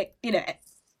was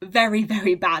very,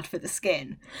 very bad for the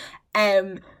skin.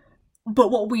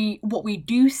 But what we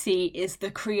do see is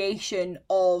the creation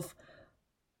of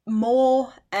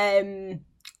more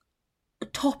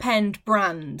top end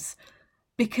brands,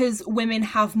 because women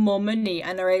have more money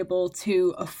and are able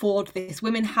to afford this.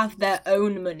 Women have their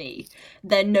own money.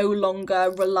 They're no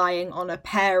longer relying on a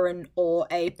parent or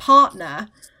a partner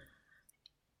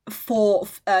for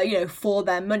for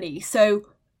their money. So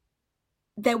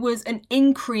there was an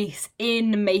increase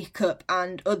in makeup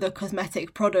and other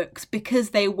cosmetic products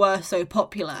because they were so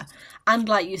popular. And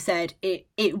like you said,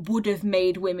 it would have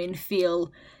made women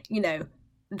feel,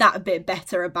 that bit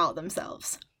better about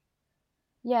themselves.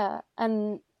 Yeah,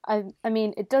 and I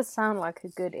mean, it does sound like a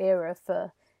good era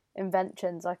for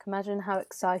inventions. Like, imagine how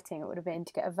exciting it would have been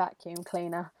to get a vacuum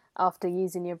cleaner after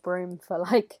using your broom for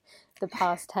like the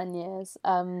past 10 years.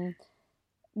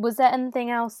 Was there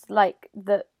anything else like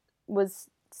that was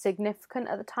significant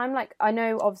at the time? Like, I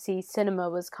know obviously cinema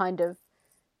was kind of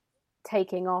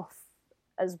taking off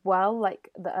as well. Like,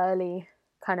 the early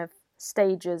kind of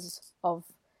stages of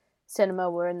cinema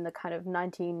were in the kind of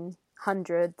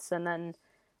 1900s, and then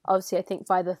obviously I think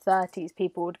by the 30s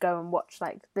people would go and watch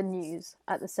like the news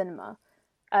at the cinema.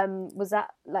 Was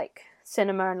that like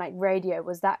cinema and like radio,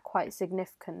 was that quite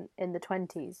significant in the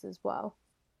 20s as well?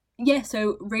 Yeah,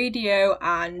 so radio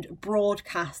and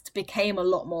broadcast became a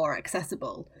lot more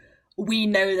accessible. We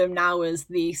know them now as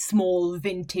the small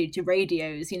vintage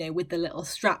radios, with the little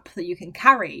strap that you can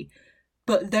carry.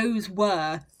 But those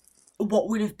were what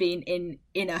would have been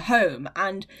in a home,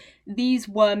 and these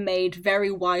were made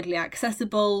very widely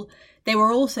accessible. They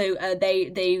were also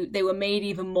they were made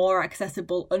even more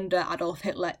accessible under Adolf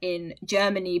Hitler in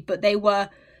Germany, but they were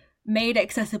made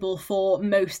accessible for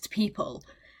most people.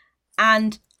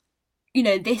 And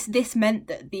this meant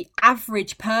that the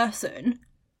average person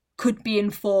could be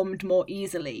informed more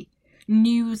easily.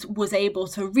 News was able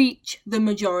to reach the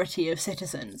majority of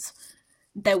citizens.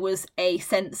 There was a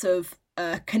sense of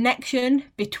connection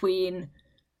between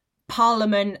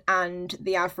Parliament and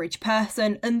the average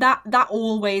person, and that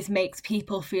always makes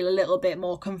people feel a little bit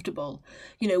more comfortable.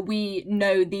 We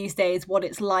know these days what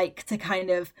it's like to kind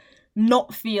of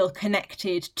not feel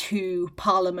connected to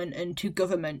Parliament and to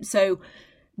government. So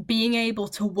being able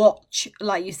to watch,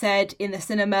 like you said, in the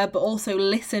cinema, but also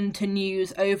listen to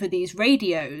news over these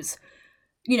radios,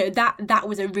 that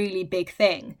was a really big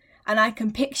thing. And I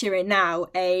can picture it now,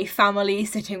 a family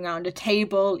sitting around a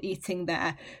table eating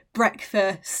their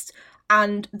breakfast,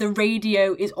 and the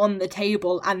radio is on the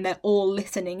table and they're all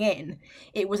listening in.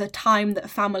 It was a time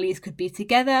that families could be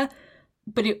together,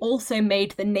 but it also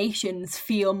made the nations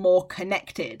feel more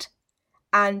connected.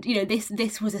 And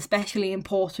this was especially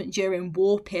important during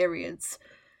war periods.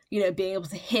 Being able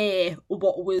to hear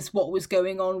what was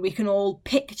going on. We can all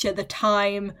picture the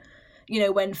time,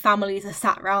 when families are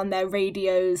sat around their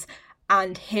radios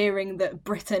and hearing that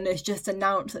Britain has just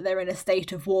announced that they're in a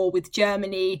state of war with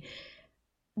Germany.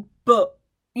 But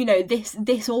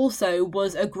this also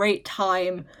was a great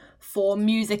time for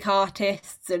music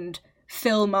artists and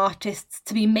film artists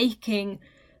to be making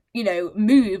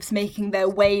moves, making their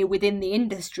way within the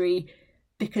industry,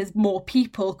 because more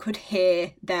people could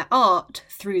hear their art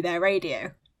through their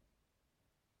radio.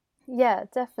 Yeah,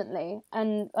 definitely.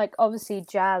 And like obviously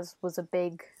jazz was a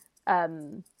big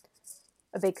thing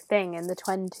in the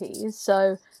 20s,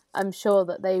 so I'm sure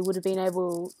that they would have been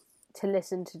able to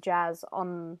listen to jazz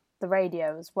on the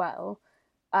radio as well.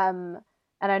 And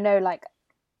I know like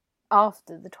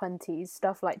after the 20s,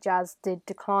 stuff like jazz did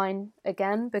decline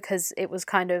again because it was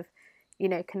kind of,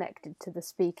 connected to the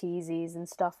speakeasies and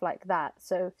stuff like that.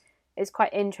 So it's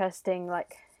quite interesting,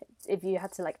 like, if you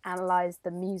had to, like, analyse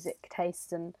the music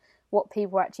tastes and what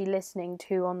people were actually listening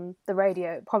to on the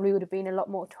radio, it probably would have been a lot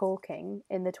more talking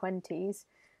in the 20s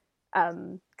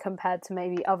compared to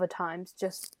maybe other times,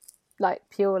 just, like,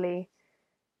 purely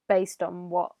based on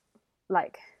what,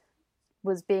 like,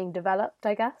 was being developed,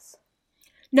 I guess.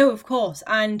 No, of course.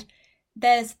 And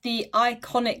there's the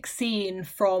iconic scene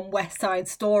from West Side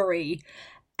Story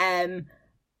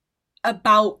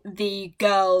about the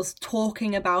girls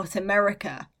talking about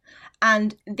America.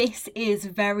 And this is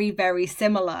very, very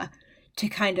similar to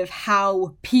kind of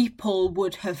how people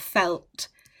would have felt,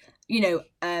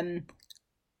 kind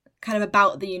of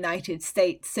about the United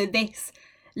States. So this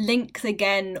links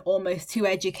again almost to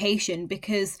education,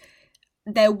 because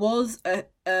there was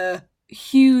a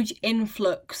huge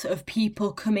influx of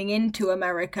people coming into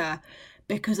America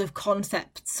because of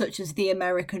concepts such as the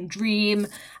American dream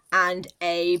and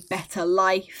a better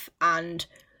life and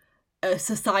a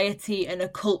society and a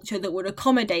culture that would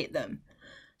accommodate them.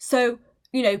 So,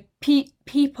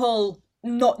 people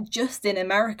not just in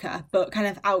America, but kind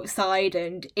of outside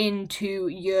and into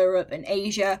Europe and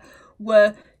Asia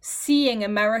were seeing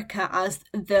America as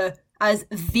the as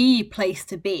the place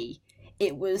to be.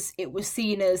 It was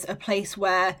seen as a place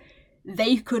where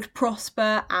they could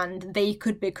prosper and they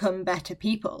could become better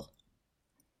people.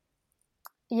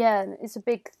 Yeah, it's a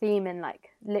big theme in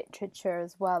like literature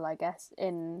as well, I guess,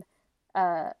 in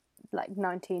like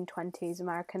 1920s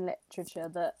American literature,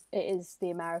 that it is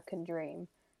the American dream,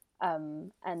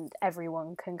 and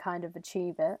everyone can kind of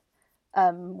achieve it,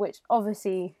 which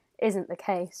obviously isn't the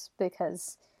case,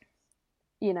 because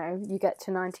you get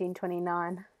to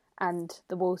 1929 and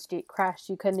the Wall Street crash,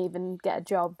 you couldn't even get a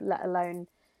job, let alone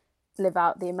live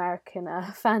out the American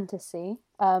fantasy.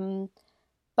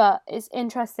 But it's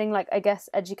interesting, like, I guess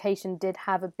education did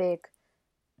have a big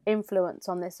influence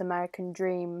on this American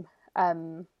dream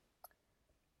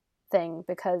thing,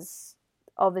 because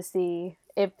obviously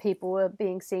if people were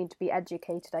being seen to be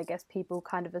educated, I guess people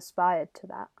kind of aspired to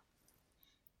that.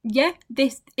 Yeah,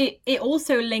 it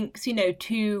also links,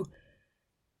 to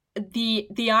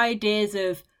the ideas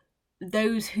of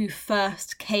those who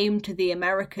first came to the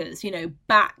Americas,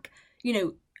 back,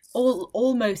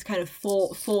 almost kind of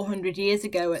 400 years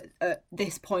ago at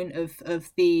this point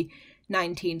of the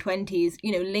 1920s,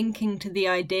 linking to the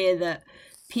idea that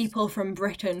people from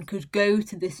Britain could go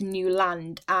to this new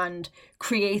land and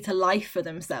create a life for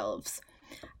themselves.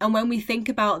 And when we think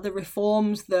about the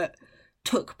reforms that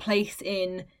took place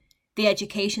in the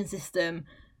education system,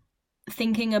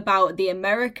 thinking about the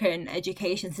American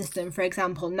education system, for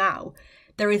example, now,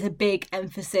 there is a big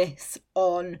emphasis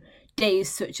on days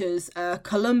such as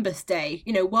Columbus Day.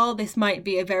 While this might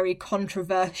be a very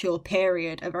controversial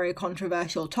period, a very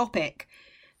controversial topic,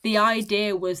 the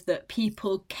idea was that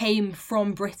people came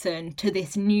from Britain to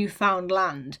this newfound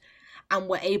land and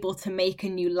were able to make a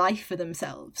new life for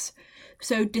themselves.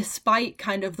 So despite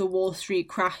kind of the Wall Street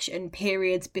crash and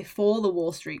periods before the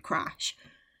Wall Street crash,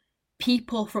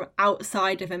 people from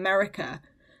outside of America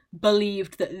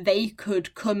believed that they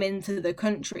could come into the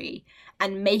country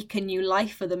and make a new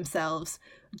life for themselves,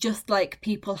 just like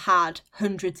people had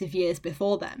hundreds of years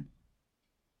before them.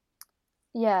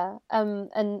 Yeah,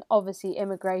 and obviously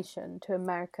immigration to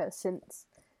America since,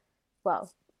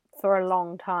 well, for a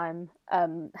long time,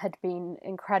 had been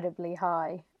incredibly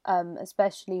high,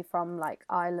 especially from like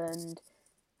Ireland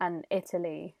and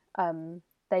Italy.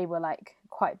 They were like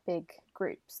quite big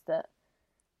groups that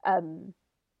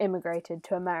immigrated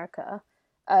to America.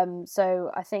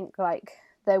 So I think like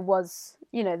there was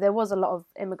a lot of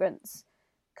immigrants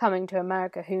coming to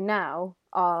America who now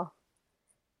are,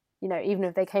 even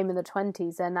if they came in the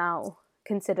 20s, they're now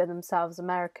consider themselves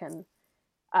American,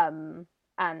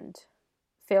 and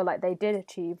feel like they did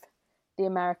achieve the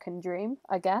American dream,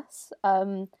 I guess.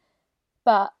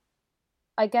 But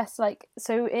I guess like,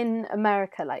 so in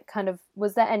America, like kind of,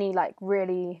 was there any like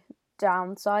really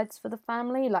downsides for the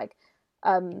family? Like,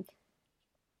 I'm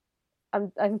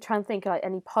trying to think like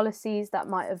any policies that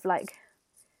might have like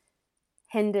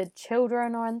hindered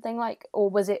children or anything, like, or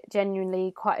was it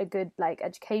genuinely quite a good like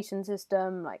education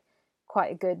system, like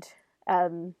quite a good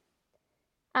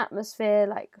atmosphere,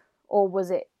 like, or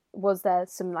was there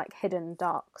some like hidden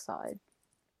dark side?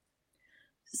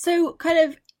 So kind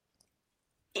of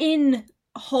in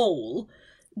whole,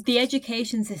 the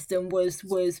education system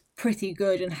was pretty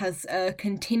good and has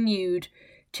continued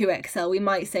to excel. We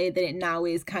might say that it now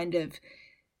is kind of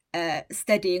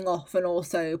steadying off and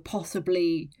also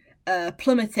possibly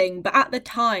plummeting, but at the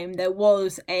time there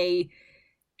was a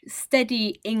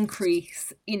steady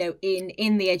increase,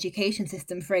 in the education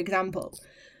system. For example,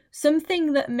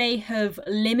 something that may have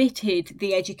limited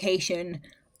the education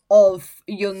of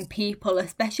young people,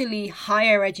 especially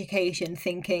higher education,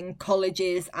 thinking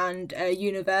colleges and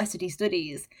university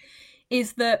studies,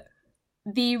 is that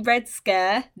the Red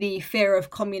Scare, the fear of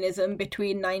communism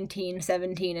between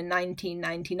 1917 and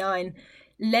 1999,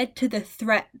 led to the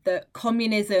threat that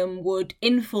communism would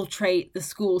infiltrate the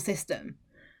school system.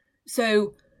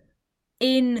 So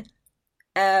in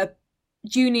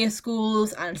junior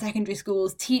schools and secondary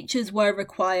schools, teachers were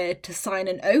required to sign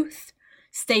an oath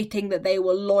stating that they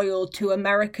were loyal to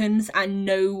Americans and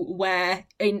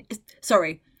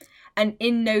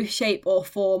in no shape or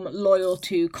form loyal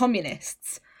to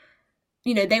communists.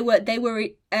 They were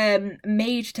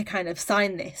made to kind of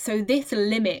sign this. So this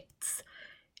limits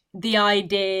the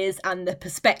ideas and the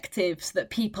perspectives that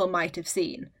people might have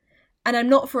seen. And I'm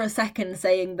not for a second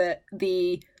saying that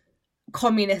the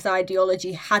communist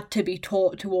ideology had to be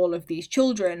taught to all of these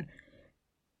children,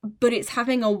 but it's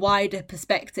having a wider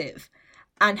perspective,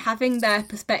 and having their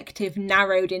perspective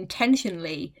narrowed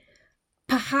intentionally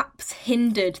perhaps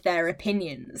hindered their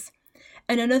opinions.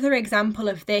 And another example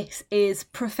of this is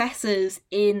professors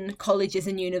in colleges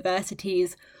and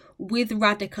universities with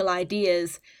radical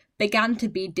ideas began to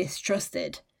be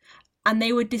distrusted. And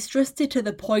they were distrusted to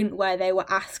the point where they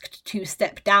were asked to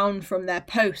step down from their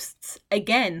posts,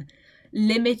 again,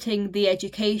 limiting the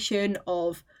education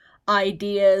of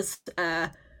ideas,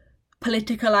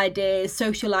 political ideas,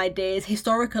 social ideas,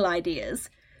 historical ideas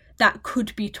that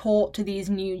could be taught to these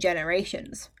new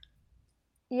generations.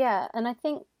 Yeah, and I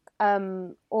think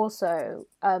also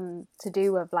to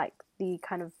do with like the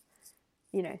kind of,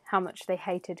 how much they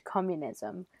hated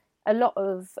communism, a lot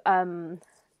of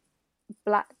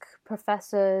black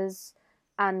professors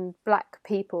and black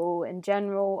people in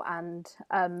general, and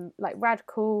like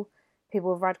radical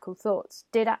people with radical thoughts,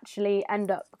 did actually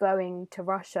end up going to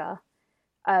Russia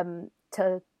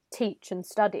to teach and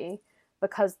study,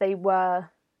 because they were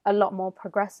a lot more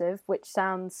progressive, which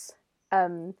sounds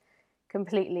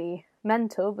completely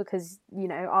mental, because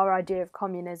our idea of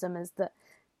communism is that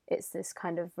it's this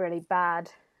kind of really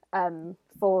bad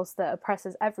force that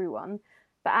oppresses everyone.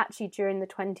 But actually during the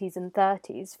 20s and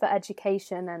 30s, for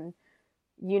education and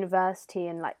university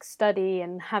and like study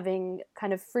and having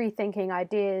kind of free thinking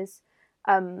ideas,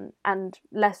 and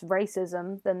less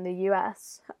racism than the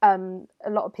US, a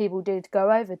lot of people did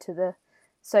go over to the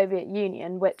Soviet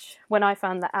Union, which when I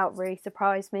found that out really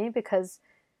surprised me, because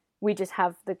we just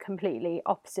have the completely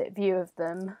opposite view of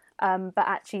them. But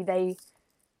actually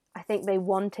I think they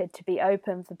wanted to be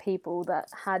open for people that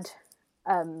had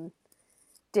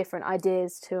different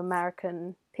ideas to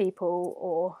American people,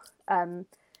 or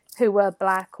who were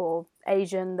black or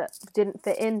Asian that didn't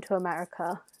fit into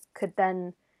America, could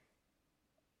then,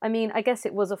 I guess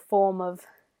it was a form of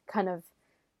kind of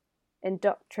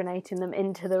indoctrinating them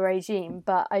into the regime,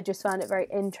 but I just found it very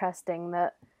interesting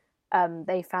that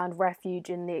they found refuge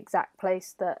in the exact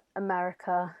place that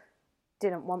America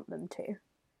didn't want them to.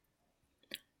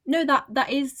 No, that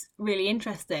is really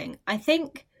interesting. I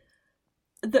think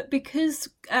that because,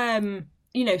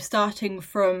 starting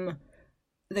from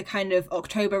the kind of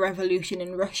October Revolution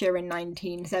in Russia in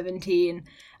 1917,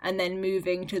 and then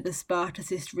moving to the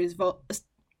Spartacist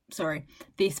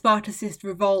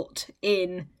revolt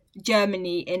in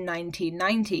Germany in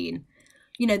 1919,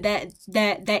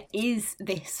 there is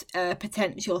this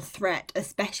potential threat,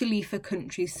 especially for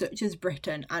countries such as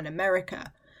Britain and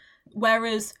America.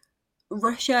 Whereas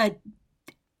Russia,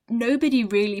 nobody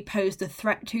really posed a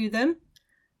threat to them.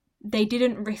 They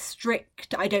didn't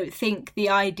restrict, I don't think, the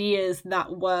ideas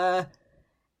that were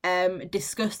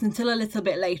discussed until a little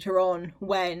bit later on,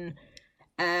 when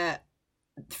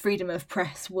freedom of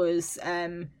press was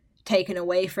taken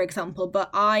away, for example.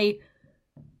 But I'm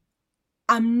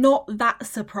not that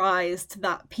surprised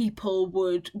that people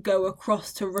would go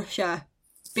across to Russia,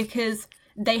 because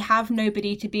they have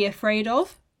nobody to be afraid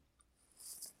of.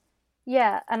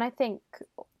 Yeah, and I think,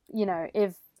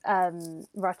 if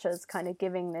Russia's kind of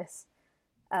giving this,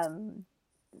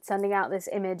 sending out this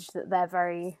image that they're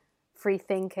very free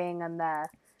thinking, and they're,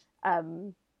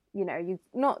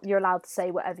 you're allowed to say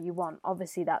whatever you want.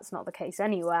 Obviously, that's not the case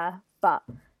anywhere, but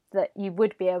that you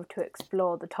would be able to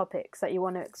explore the topics that you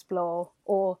want to explore,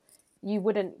 or you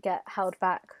wouldn't get held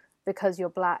back because you're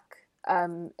black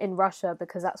in Russia,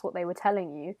 because that's what they were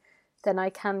telling you. Then I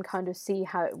can kind of see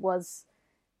how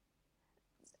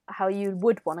you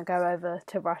would want to go over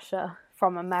to Russia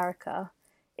from America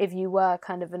if you were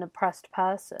kind of an oppressed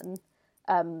person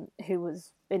who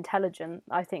was intelligent.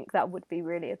 I think that would be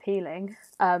really appealing.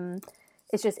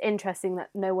 It's just interesting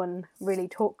that no one really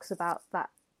talks about that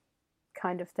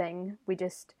kind of thing. We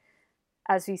just,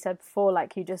 as we said before,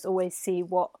 like, you just always see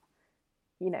what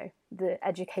the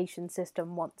education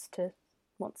system wants to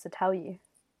tell you.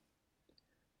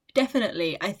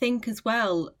 Definitely. I think as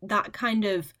well that kind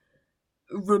of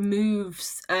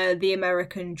removes the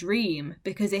American dream,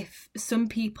 because if some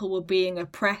people were being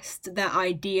oppressed, their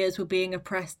ideas were being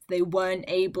oppressed, they weren't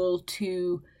able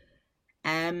to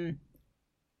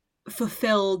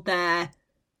fulfill their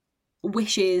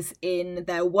wishes in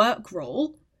their work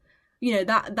role,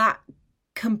 that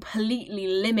completely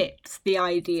limits the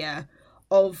idea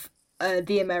of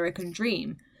the American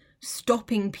dream,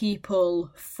 stopping people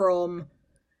from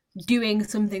doing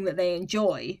something that they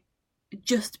enjoy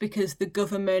just because the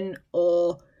government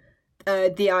or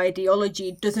the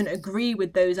ideology doesn't agree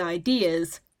with those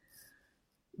ideas,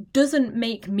 doesn't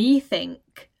make me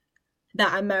think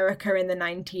that America in the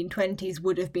 1920s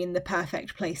would have been the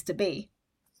perfect place to be.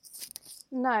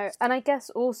 No, and I guess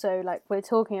also, like, we're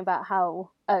talking about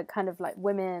how kind of like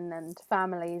women and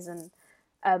families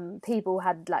and people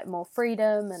had like more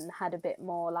freedom and had a bit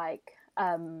more like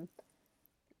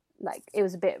it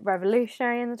was a bit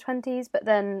revolutionary in the 20s, but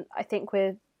then I think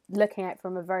we're looking at it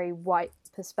from a very white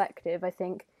perspective. I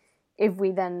think if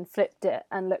we then flipped it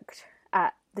and looked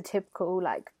at the typical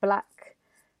like black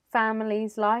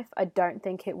family's life, I don't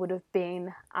think it would have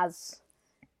been as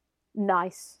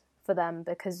nice for them,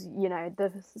 because you know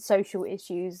the social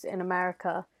issues in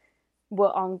America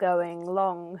were ongoing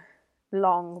long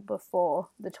before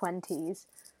the 20s,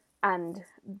 and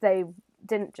they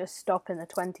didn't just stop in the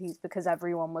 20s because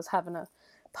everyone was having a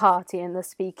party in the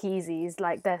speakeasies.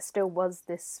 Like, there still was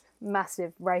this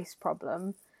massive race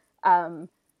problem,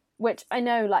 which I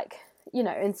know, like, you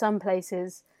know, in some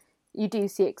places you do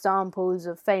see examples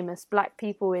of famous black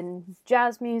people in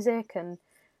jazz music and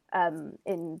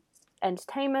in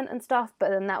entertainment and stuff, but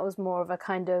then that was more of a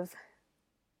kind of,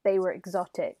 they were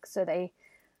exotic, so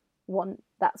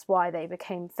that's why they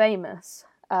became famous.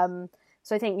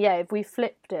 So I think, yeah, if we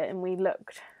flipped it and we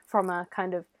looked from a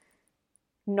kind of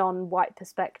non-white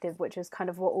perspective, which is kind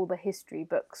of what all the history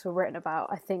books were written about,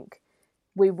 I think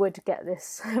we would get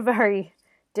this very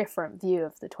different view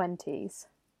of the 20s.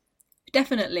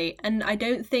 Definitely. And I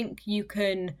don't think you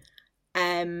can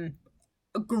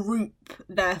group,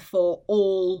 therefore,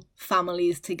 all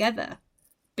families together,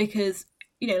 because,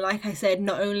 you know, like I said,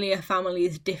 not only are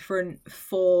families different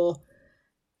for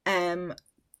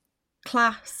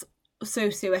class,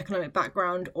 socioeconomic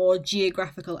background, or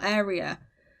geographical area,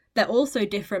 they're also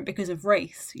different because of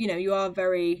race. You know, you are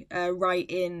very right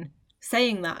in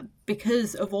saying that,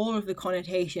 because of all of the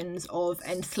connotations of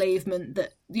enslavement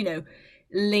that, you know,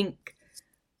 link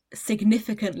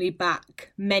significantly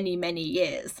back many, many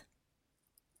years.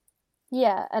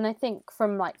 Yeah, and I think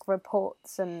from like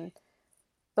reports and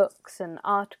books and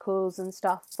articles and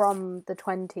stuff from the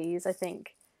 20s, I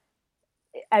think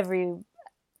every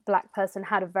black person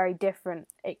had a very different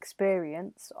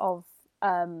experience of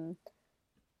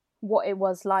what it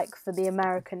was like for the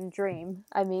American dream.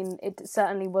 I mean, it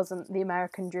certainly wasn't the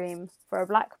American dream for a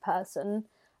black person.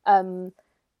 And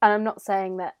I'm not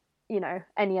saying that, you know,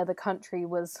 any other country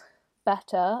was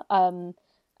better.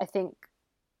 I think,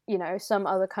 you know, some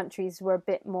other countries were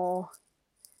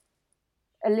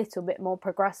a little bit more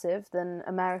progressive than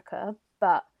America.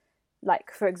 But,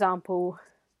 like, for example,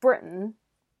 Britain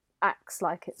acts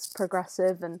like it's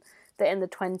progressive, and that in the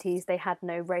 20s they had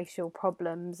no racial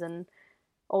problems and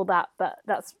all that, but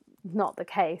that's not the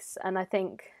case. And I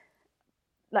think,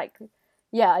 like,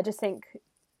 yeah, I just think,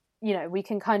 you know, we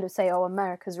can kind of say, oh,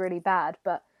 America's really bad,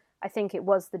 but I think it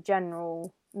was the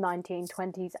general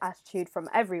 1920s attitude from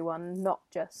everyone, not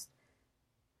just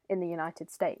in the United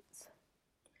States.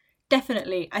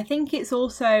 Definitely. I think it's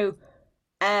also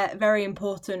very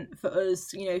important for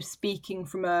us, you know, speaking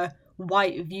from a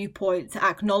white viewpoint, to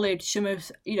acknowledge some of,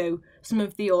 you know, some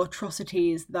of the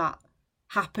atrocities that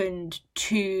happened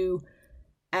to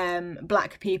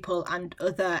black people and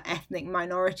other ethnic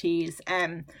minorities.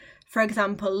 For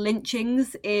example,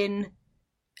 lynchings in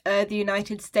the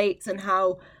United States, and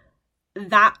how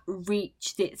that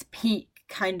reached its peak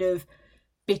kind of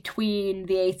between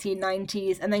the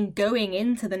 1890s and then going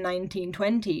into the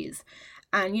 1920s.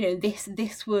 And, you know,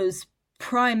 this was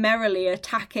primarily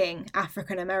attacking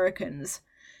African Americans.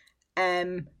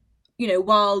 You know,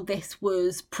 while this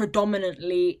was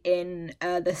predominantly in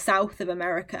the South of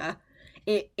America,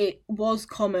 it was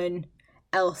common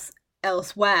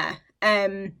elsewhere.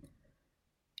 You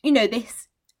know, this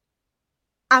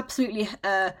absolutely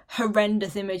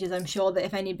horrendous images. I'm sure that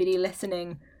if anybody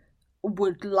listening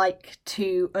would like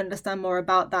to understand more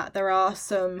about that, there are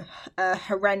some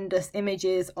horrendous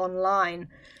images online.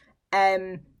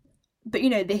 But, you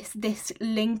know, this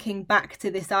linking back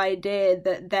to this idea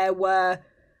that there were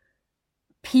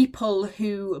people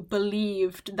who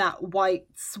believed that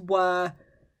whites were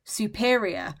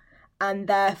superior, and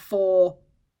therefore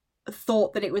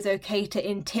thought that it was okay to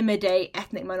intimidate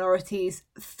ethnic minorities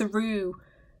through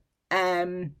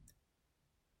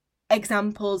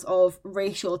examples of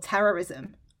racial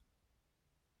terrorism.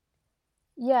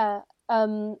 Yeah,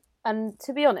 and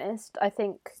to be honest, I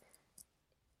think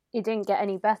it didn't get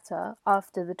any better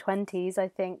after the 20s. I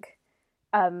think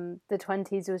the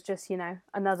 20s was just, you know,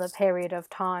 another period of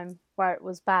time where it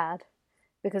was bad,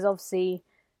 because obviously,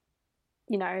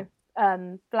 you know,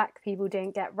 black people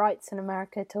didn't get rights in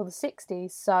America till the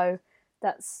 60s, so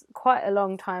that's quite a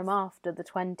long time after the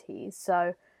 20s.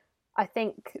 So I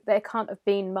think there can't have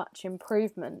been much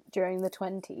improvement during the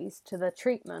 20s to the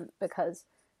treatment, because,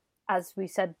 as we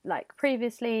said, like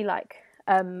previously, like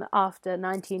after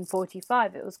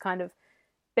 1945, it was kind of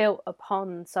built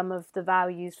upon some of the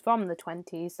values from the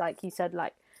 20s. Like you said,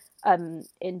 like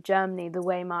in Germany, the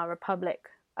Weimar Republic,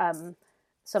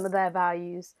 some of their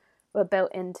values were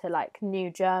built into like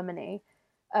New Germany.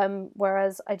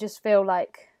 Whereas I just feel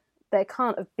like there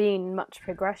can't have been much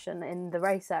progression in the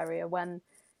race area when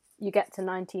you get to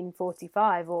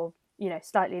 1945, or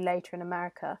slightly later in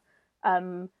America,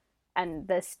 and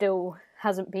there still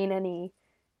hasn't been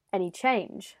any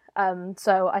change.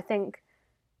 So I think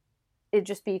it'd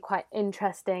just be quite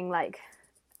interesting, like,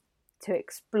 to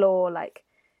explore, like,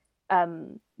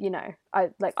 I'll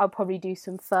probably do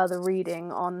some further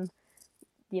reading on,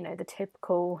 the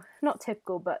typical, not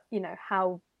typical, but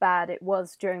how bad it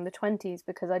was during the 20s,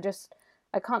 because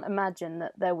I can't imagine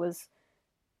that there was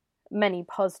many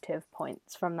positive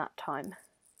points from that time.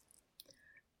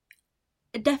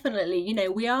 Definitely,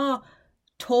 we are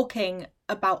talking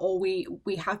about, or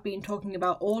we have been talking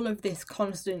about, all of this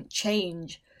constant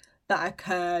change that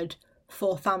occurred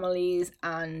for families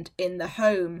and in the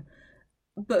home.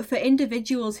 But for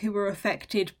individuals who were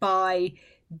affected by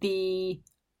the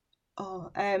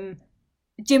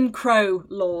Jim Crow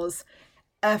laws,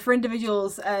 for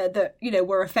individuals that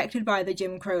were affected by the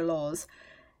Jim Crow laws,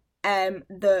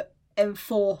 that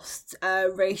enforced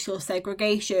racial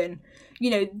segregation,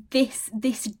 this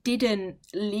didn't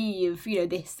leave.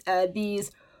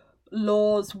 These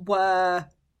laws were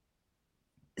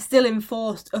still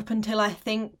enforced up until, I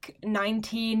think,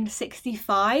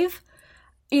 1965.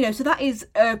 So that is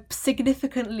a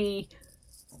significantly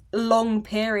long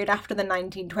period after the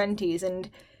 1920s. And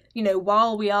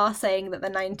while we are saying that the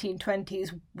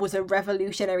 1920s was a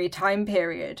revolutionary time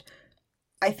period,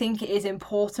 I think it is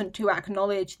important to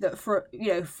acknowledge that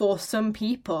for some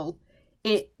people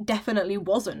it definitely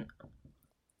wasn't.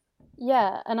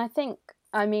 Yeah, and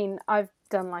I've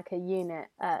done like a unit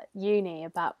at uni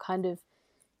about kind of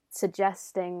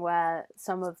suggesting where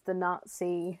some of the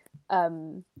Nazi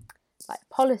like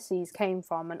policies came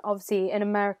from. And obviously in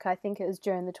America, I think it was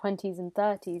during the 20s and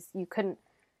 30s,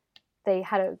 they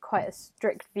had quite a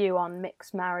strict view on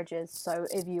mixed marriages. So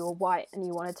if you were white and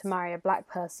you wanted to marry a black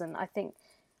person,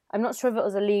 I'm not sure if it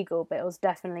was illegal, but it was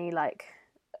definitely like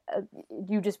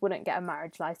you just wouldn't get a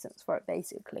marriage license for it,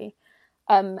 basically.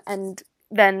 And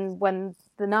then when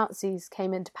the Nazis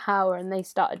came into power and they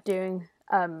started doing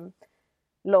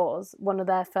laws, one of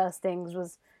their first things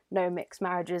was no mixed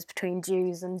marriages between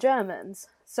Jews and Germans.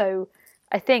 So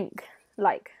I think,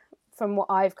 like, from what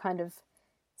I've kind of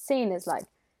seen is like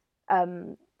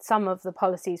some of the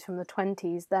policies from the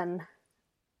 20s then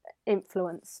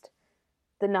influenced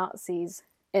the Nazis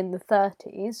in the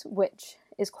 30s, which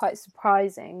is quite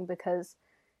surprising because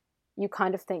you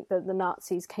kind of think that the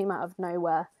Nazis came out of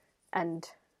nowhere and,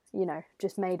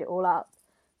 just made it all up.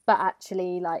 But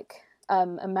actually, like,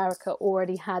 America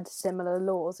already had similar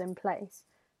laws in place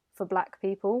for black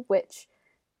people, which,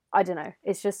 I don't know,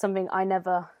 it's just something I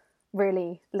never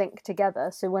really linked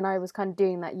together. So when I was kind of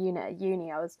doing that unit at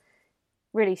uni, I was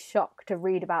really shocked to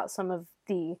read about some of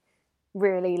the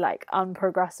really, like,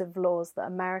 unprogressive laws that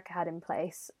America had in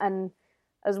place. And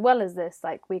as well as this,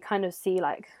 like, we kind of see,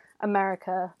 like,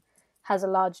 America has a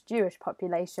large Jewish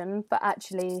population, but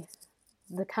actually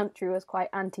the country was quite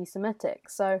anti-Semitic.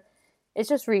 So it's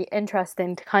just really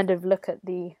interesting to kind of look at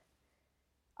the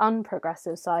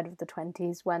unprogressive side of the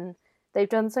 20s when they've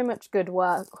done so much good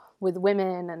work with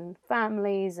women and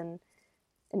families and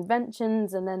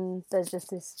inventions, and then there's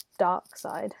just this dark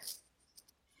side.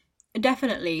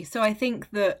 Definitely. So I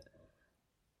think that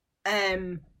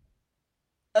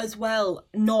as well,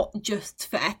 not just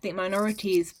for ethnic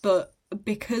minorities, but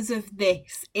because of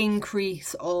this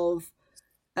increase of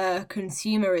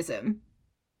consumerism,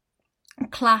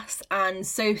 class and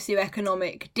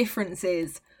socioeconomic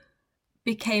differences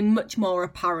became much more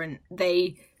apparent.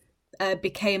 They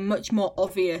became much more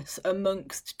obvious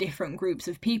amongst different groups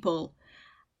of people.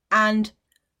 And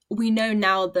we know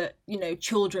now that,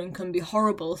 children can be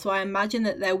horrible. So I imagine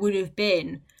that there would have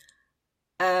been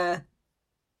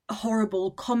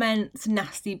horrible comments,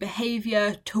 nasty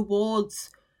behaviour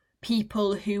towards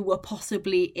people who were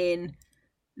possibly in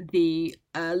the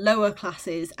lower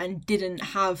classes and didn't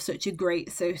have such a great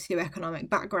socioeconomic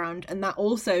background. And that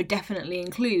also definitely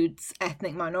includes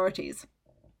ethnic minorities.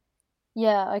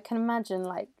 Yeah, I can imagine,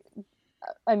 like,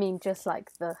 just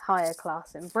like the higher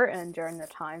class in Britain during the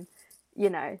time,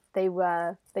 they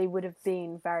would have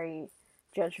been very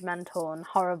judgmental and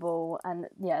horrible, and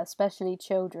yeah, especially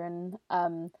children,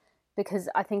 because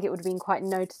I think it would have been quite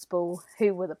noticeable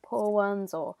who were the poor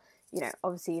ones, or,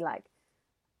 obviously, like,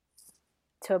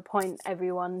 to a point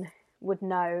everyone would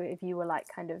know if you were, like,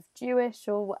 kind of Jewish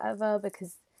or whatever,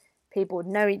 because people would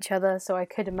know each other. So I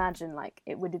could imagine, like,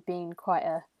 it would have been quite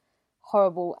a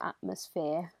horrible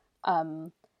atmosphere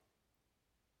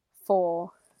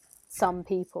for some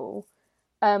people.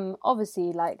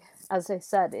 Obviously, like, as I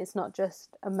said, it's not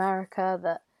just America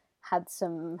that had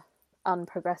some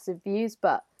unprogressive views,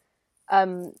 but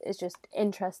it's just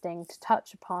interesting to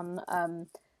touch upon,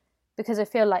 because I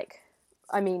feel like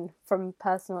I mean, from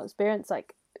personal experience,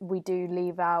 like we do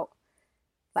leave out,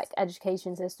 like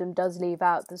education system does leave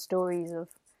out the stories of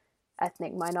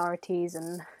ethnic minorities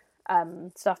and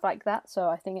stuff like that. So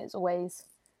I think it's always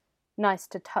nice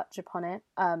to touch upon it,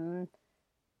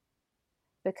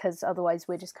 because otherwise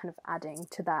we're just kind of adding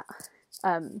to that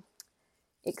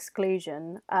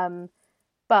exclusion.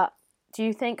 But do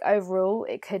you think overall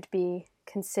it could be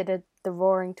considered the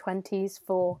Roaring Twenties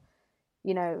for,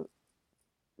 you know,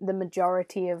 the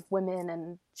majority of women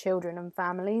and children and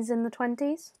families in the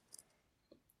 20s?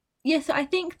 Yes, I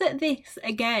think that this,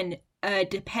 again,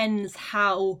 depends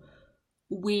how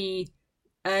we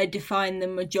define the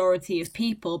majority of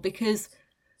people, because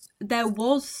there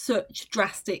was such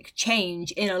drastic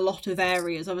change in a lot of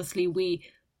areas. Obviously, we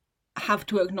have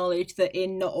to acknowledge that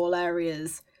in not all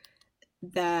areas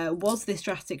there was this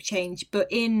drastic change, but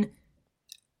in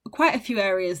quite a few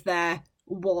areas there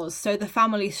was. So the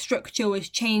family structure was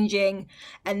changing,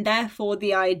 and therefore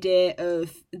the idea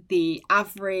of the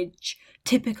average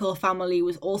typical family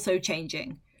was also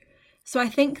changing. So I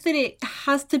think that it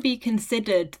has to be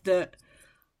considered that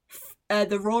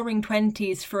the Roaring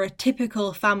Twenties for a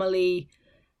typical family,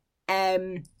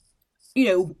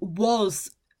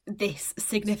 was this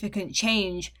significant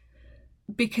change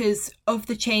because of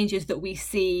the changes that we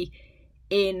see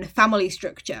in family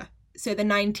structure. So the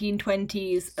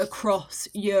 1920s across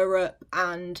Europe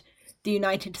and the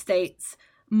United States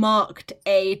marked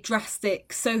a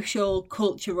drastic social,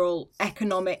 cultural,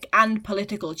 economic, and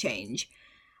political change.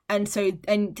 And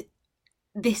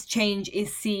this change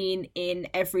is seen in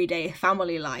everyday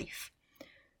family life.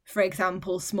 For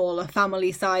example, smaller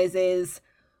family sizes,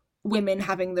 women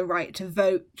having the right to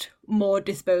vote, more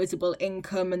disposable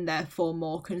income, and therefore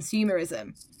more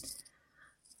consumerism.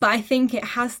 But I think it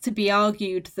has to be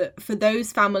argued that for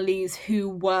those families who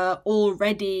were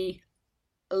already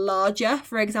larger,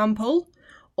 for example,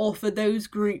 or for those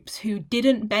groups who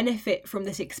didn't benefit from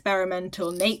this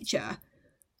experimental nature,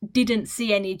 didn't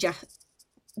see any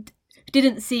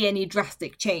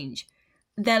drastic change.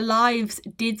 Their lives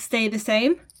did stay the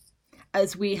same,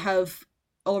 as we have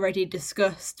already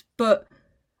discussed. But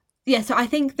yeah, so I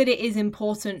think that it is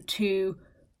important to,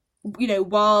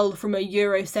 while from a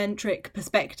Eurocentric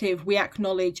perspective we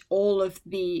acknowledge all of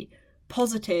the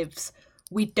positives,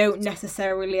 we don't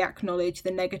necessarily acknowledge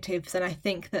the negatives, and I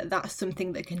think that that's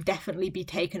something that can definitely be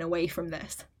taken away from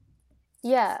this.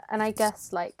 Yeah, and I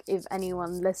guess, like, if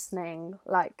anyone listening,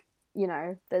 like,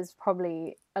 there's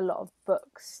probably a lot of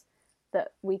books that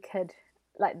we could,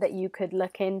 like, that you could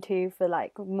look into for,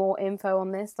 like, more info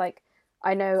on this. Like,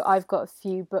 I know I've got a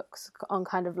few books on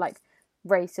kind of, like,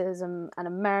 racism and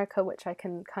America, which I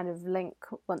can kind of link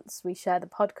once we share the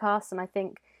podcast. And I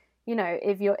think,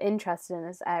 if you're interested in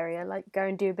this area, like, go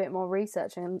and do a bit more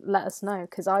research and let us know,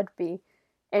 because I'd be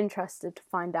interested to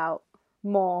find out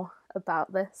more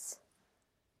about this.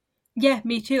 Yeah,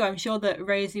 me too. I'm sure that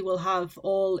Rosie will have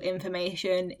all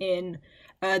information in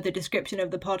the description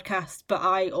of the podcast, but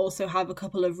I also have a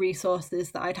couple of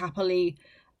resources that I'd happily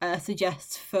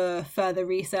suggest for further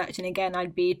research. And again,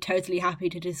 I'd be totally happy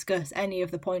to discuss any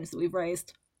of the points that we've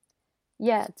raised.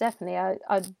 Yeah, definitely.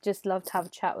 I'd just love to have a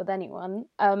chat with anyone.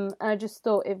 And I just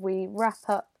thought if we wrap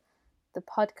up the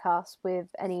podcast with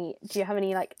do you have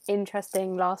any, like,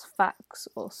 interesting last facts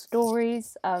or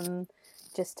stories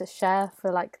just to share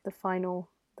for, like, the final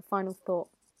thought?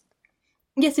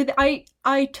 Yeah, so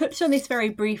I touched on this very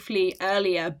briefly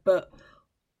earlier, but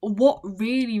what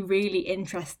really, really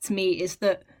interests me is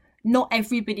that not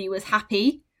everybody was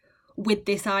happy with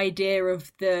this idea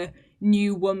of the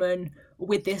new woman,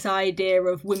 with this idea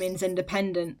of women's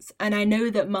independence. And I know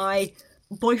that my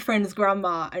boyfriend's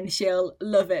grandma, and she'll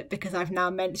love it because I've now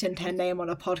mentioned her name on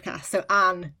a podcast. So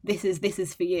Anne, this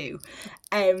is for you.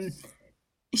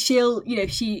 She'll,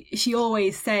 she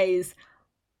always says,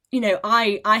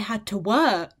 I had to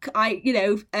work.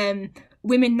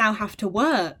 Women now have to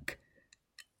work.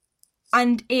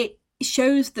 And it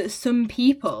shows that some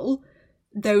people,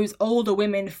 those older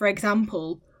women, for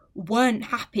example, weren't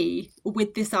happy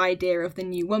with this idea of the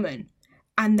new woman.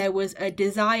 And there was a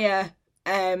desire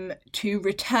to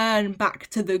return back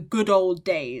to the good old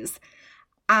days.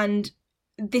 And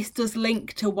this does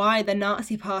link to why the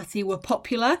Nazi Party were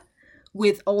popular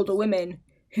with older women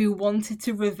who wanted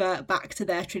to revert back to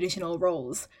their traditional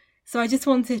roles. So I just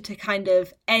wanted to kind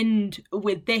of end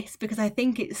with this, because I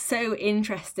think it's so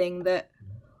interesting that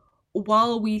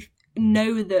while we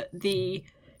know that the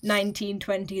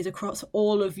 1920s across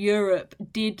all of Europe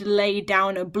did lay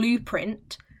down a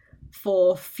blueprint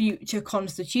for future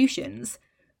constitutions,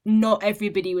 not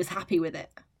everybody was happy with it.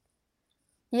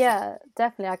 Yeah,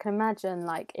 definitely. I can imagine,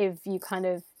 like, if you kind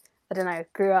of I don't know,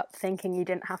 grew up thinking you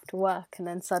didn't have to work and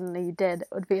then suddenly you did, it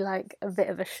would be like a bit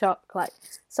of a shock. Like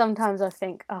sometimes I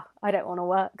think, oh, I don't want to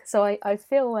work. So I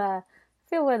feel where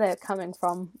they're coming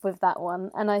from with that one.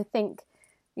 And I think,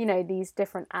 you know, these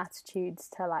different attitudes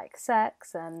to like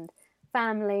sex and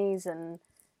families and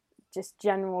just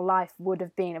general life would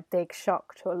have been a big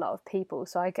shock to a lot of people.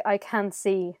 So I can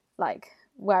see like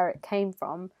where it came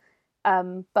from.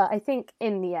 But I think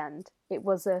in the end, it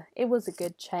was a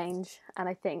good change, and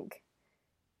I think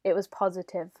it was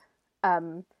positive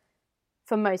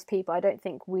for most people. I don't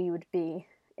think we would be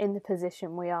in the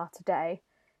position we are today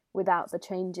without the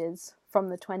changes from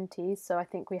the 20s. So I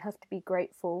think we have to be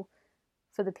grateful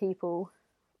for the people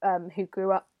who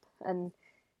grew up and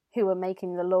who were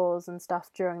making the laws and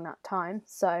stuff during that time.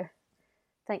 So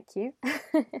thank you.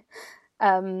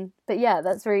 But yeah,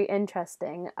 that's very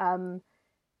interesting.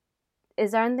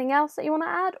 Is there anything else that you want to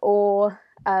add, or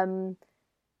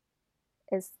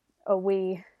are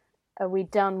we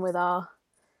done with our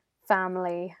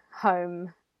family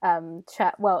home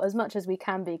chat? Well, as much as we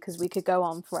can be, because we could go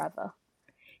on forever.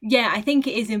 Yeah, I think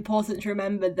it is important to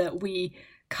remember that we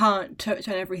can't touch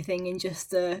on everything in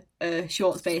just a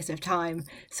short space of time.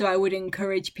 So I would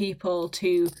encourage people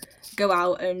to go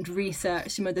out and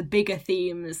research some of the bigger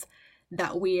themes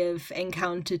that we have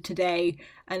encountered today.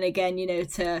 And again, you know,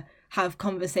 to have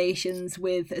conversations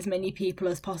with as many people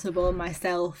as possible,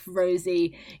 myself,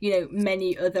 Rosie, you know,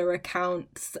 many other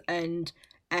accounts and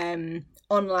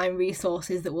online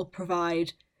resources that will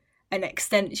provide an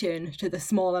extension to the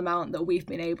small amount that we've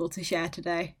been able to share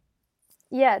today.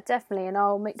 Yeah, definitely. And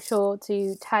I'll make sure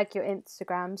to tag your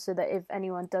Instagram so that if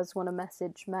anyone does want to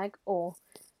message Meg or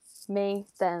me,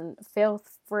 then feel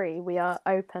free. We are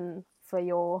open for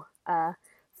your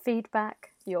feedback,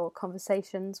 your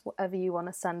conversations, whatever you want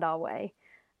to send our way.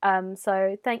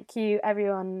 So thank you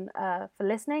everyone for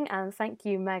listening, and thank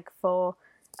you Meg for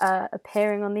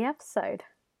appearing on the episode.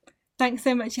 Thanks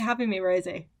so much for having me,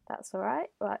 Rosie. That's all right.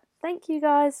 Right. Thank you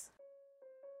guys.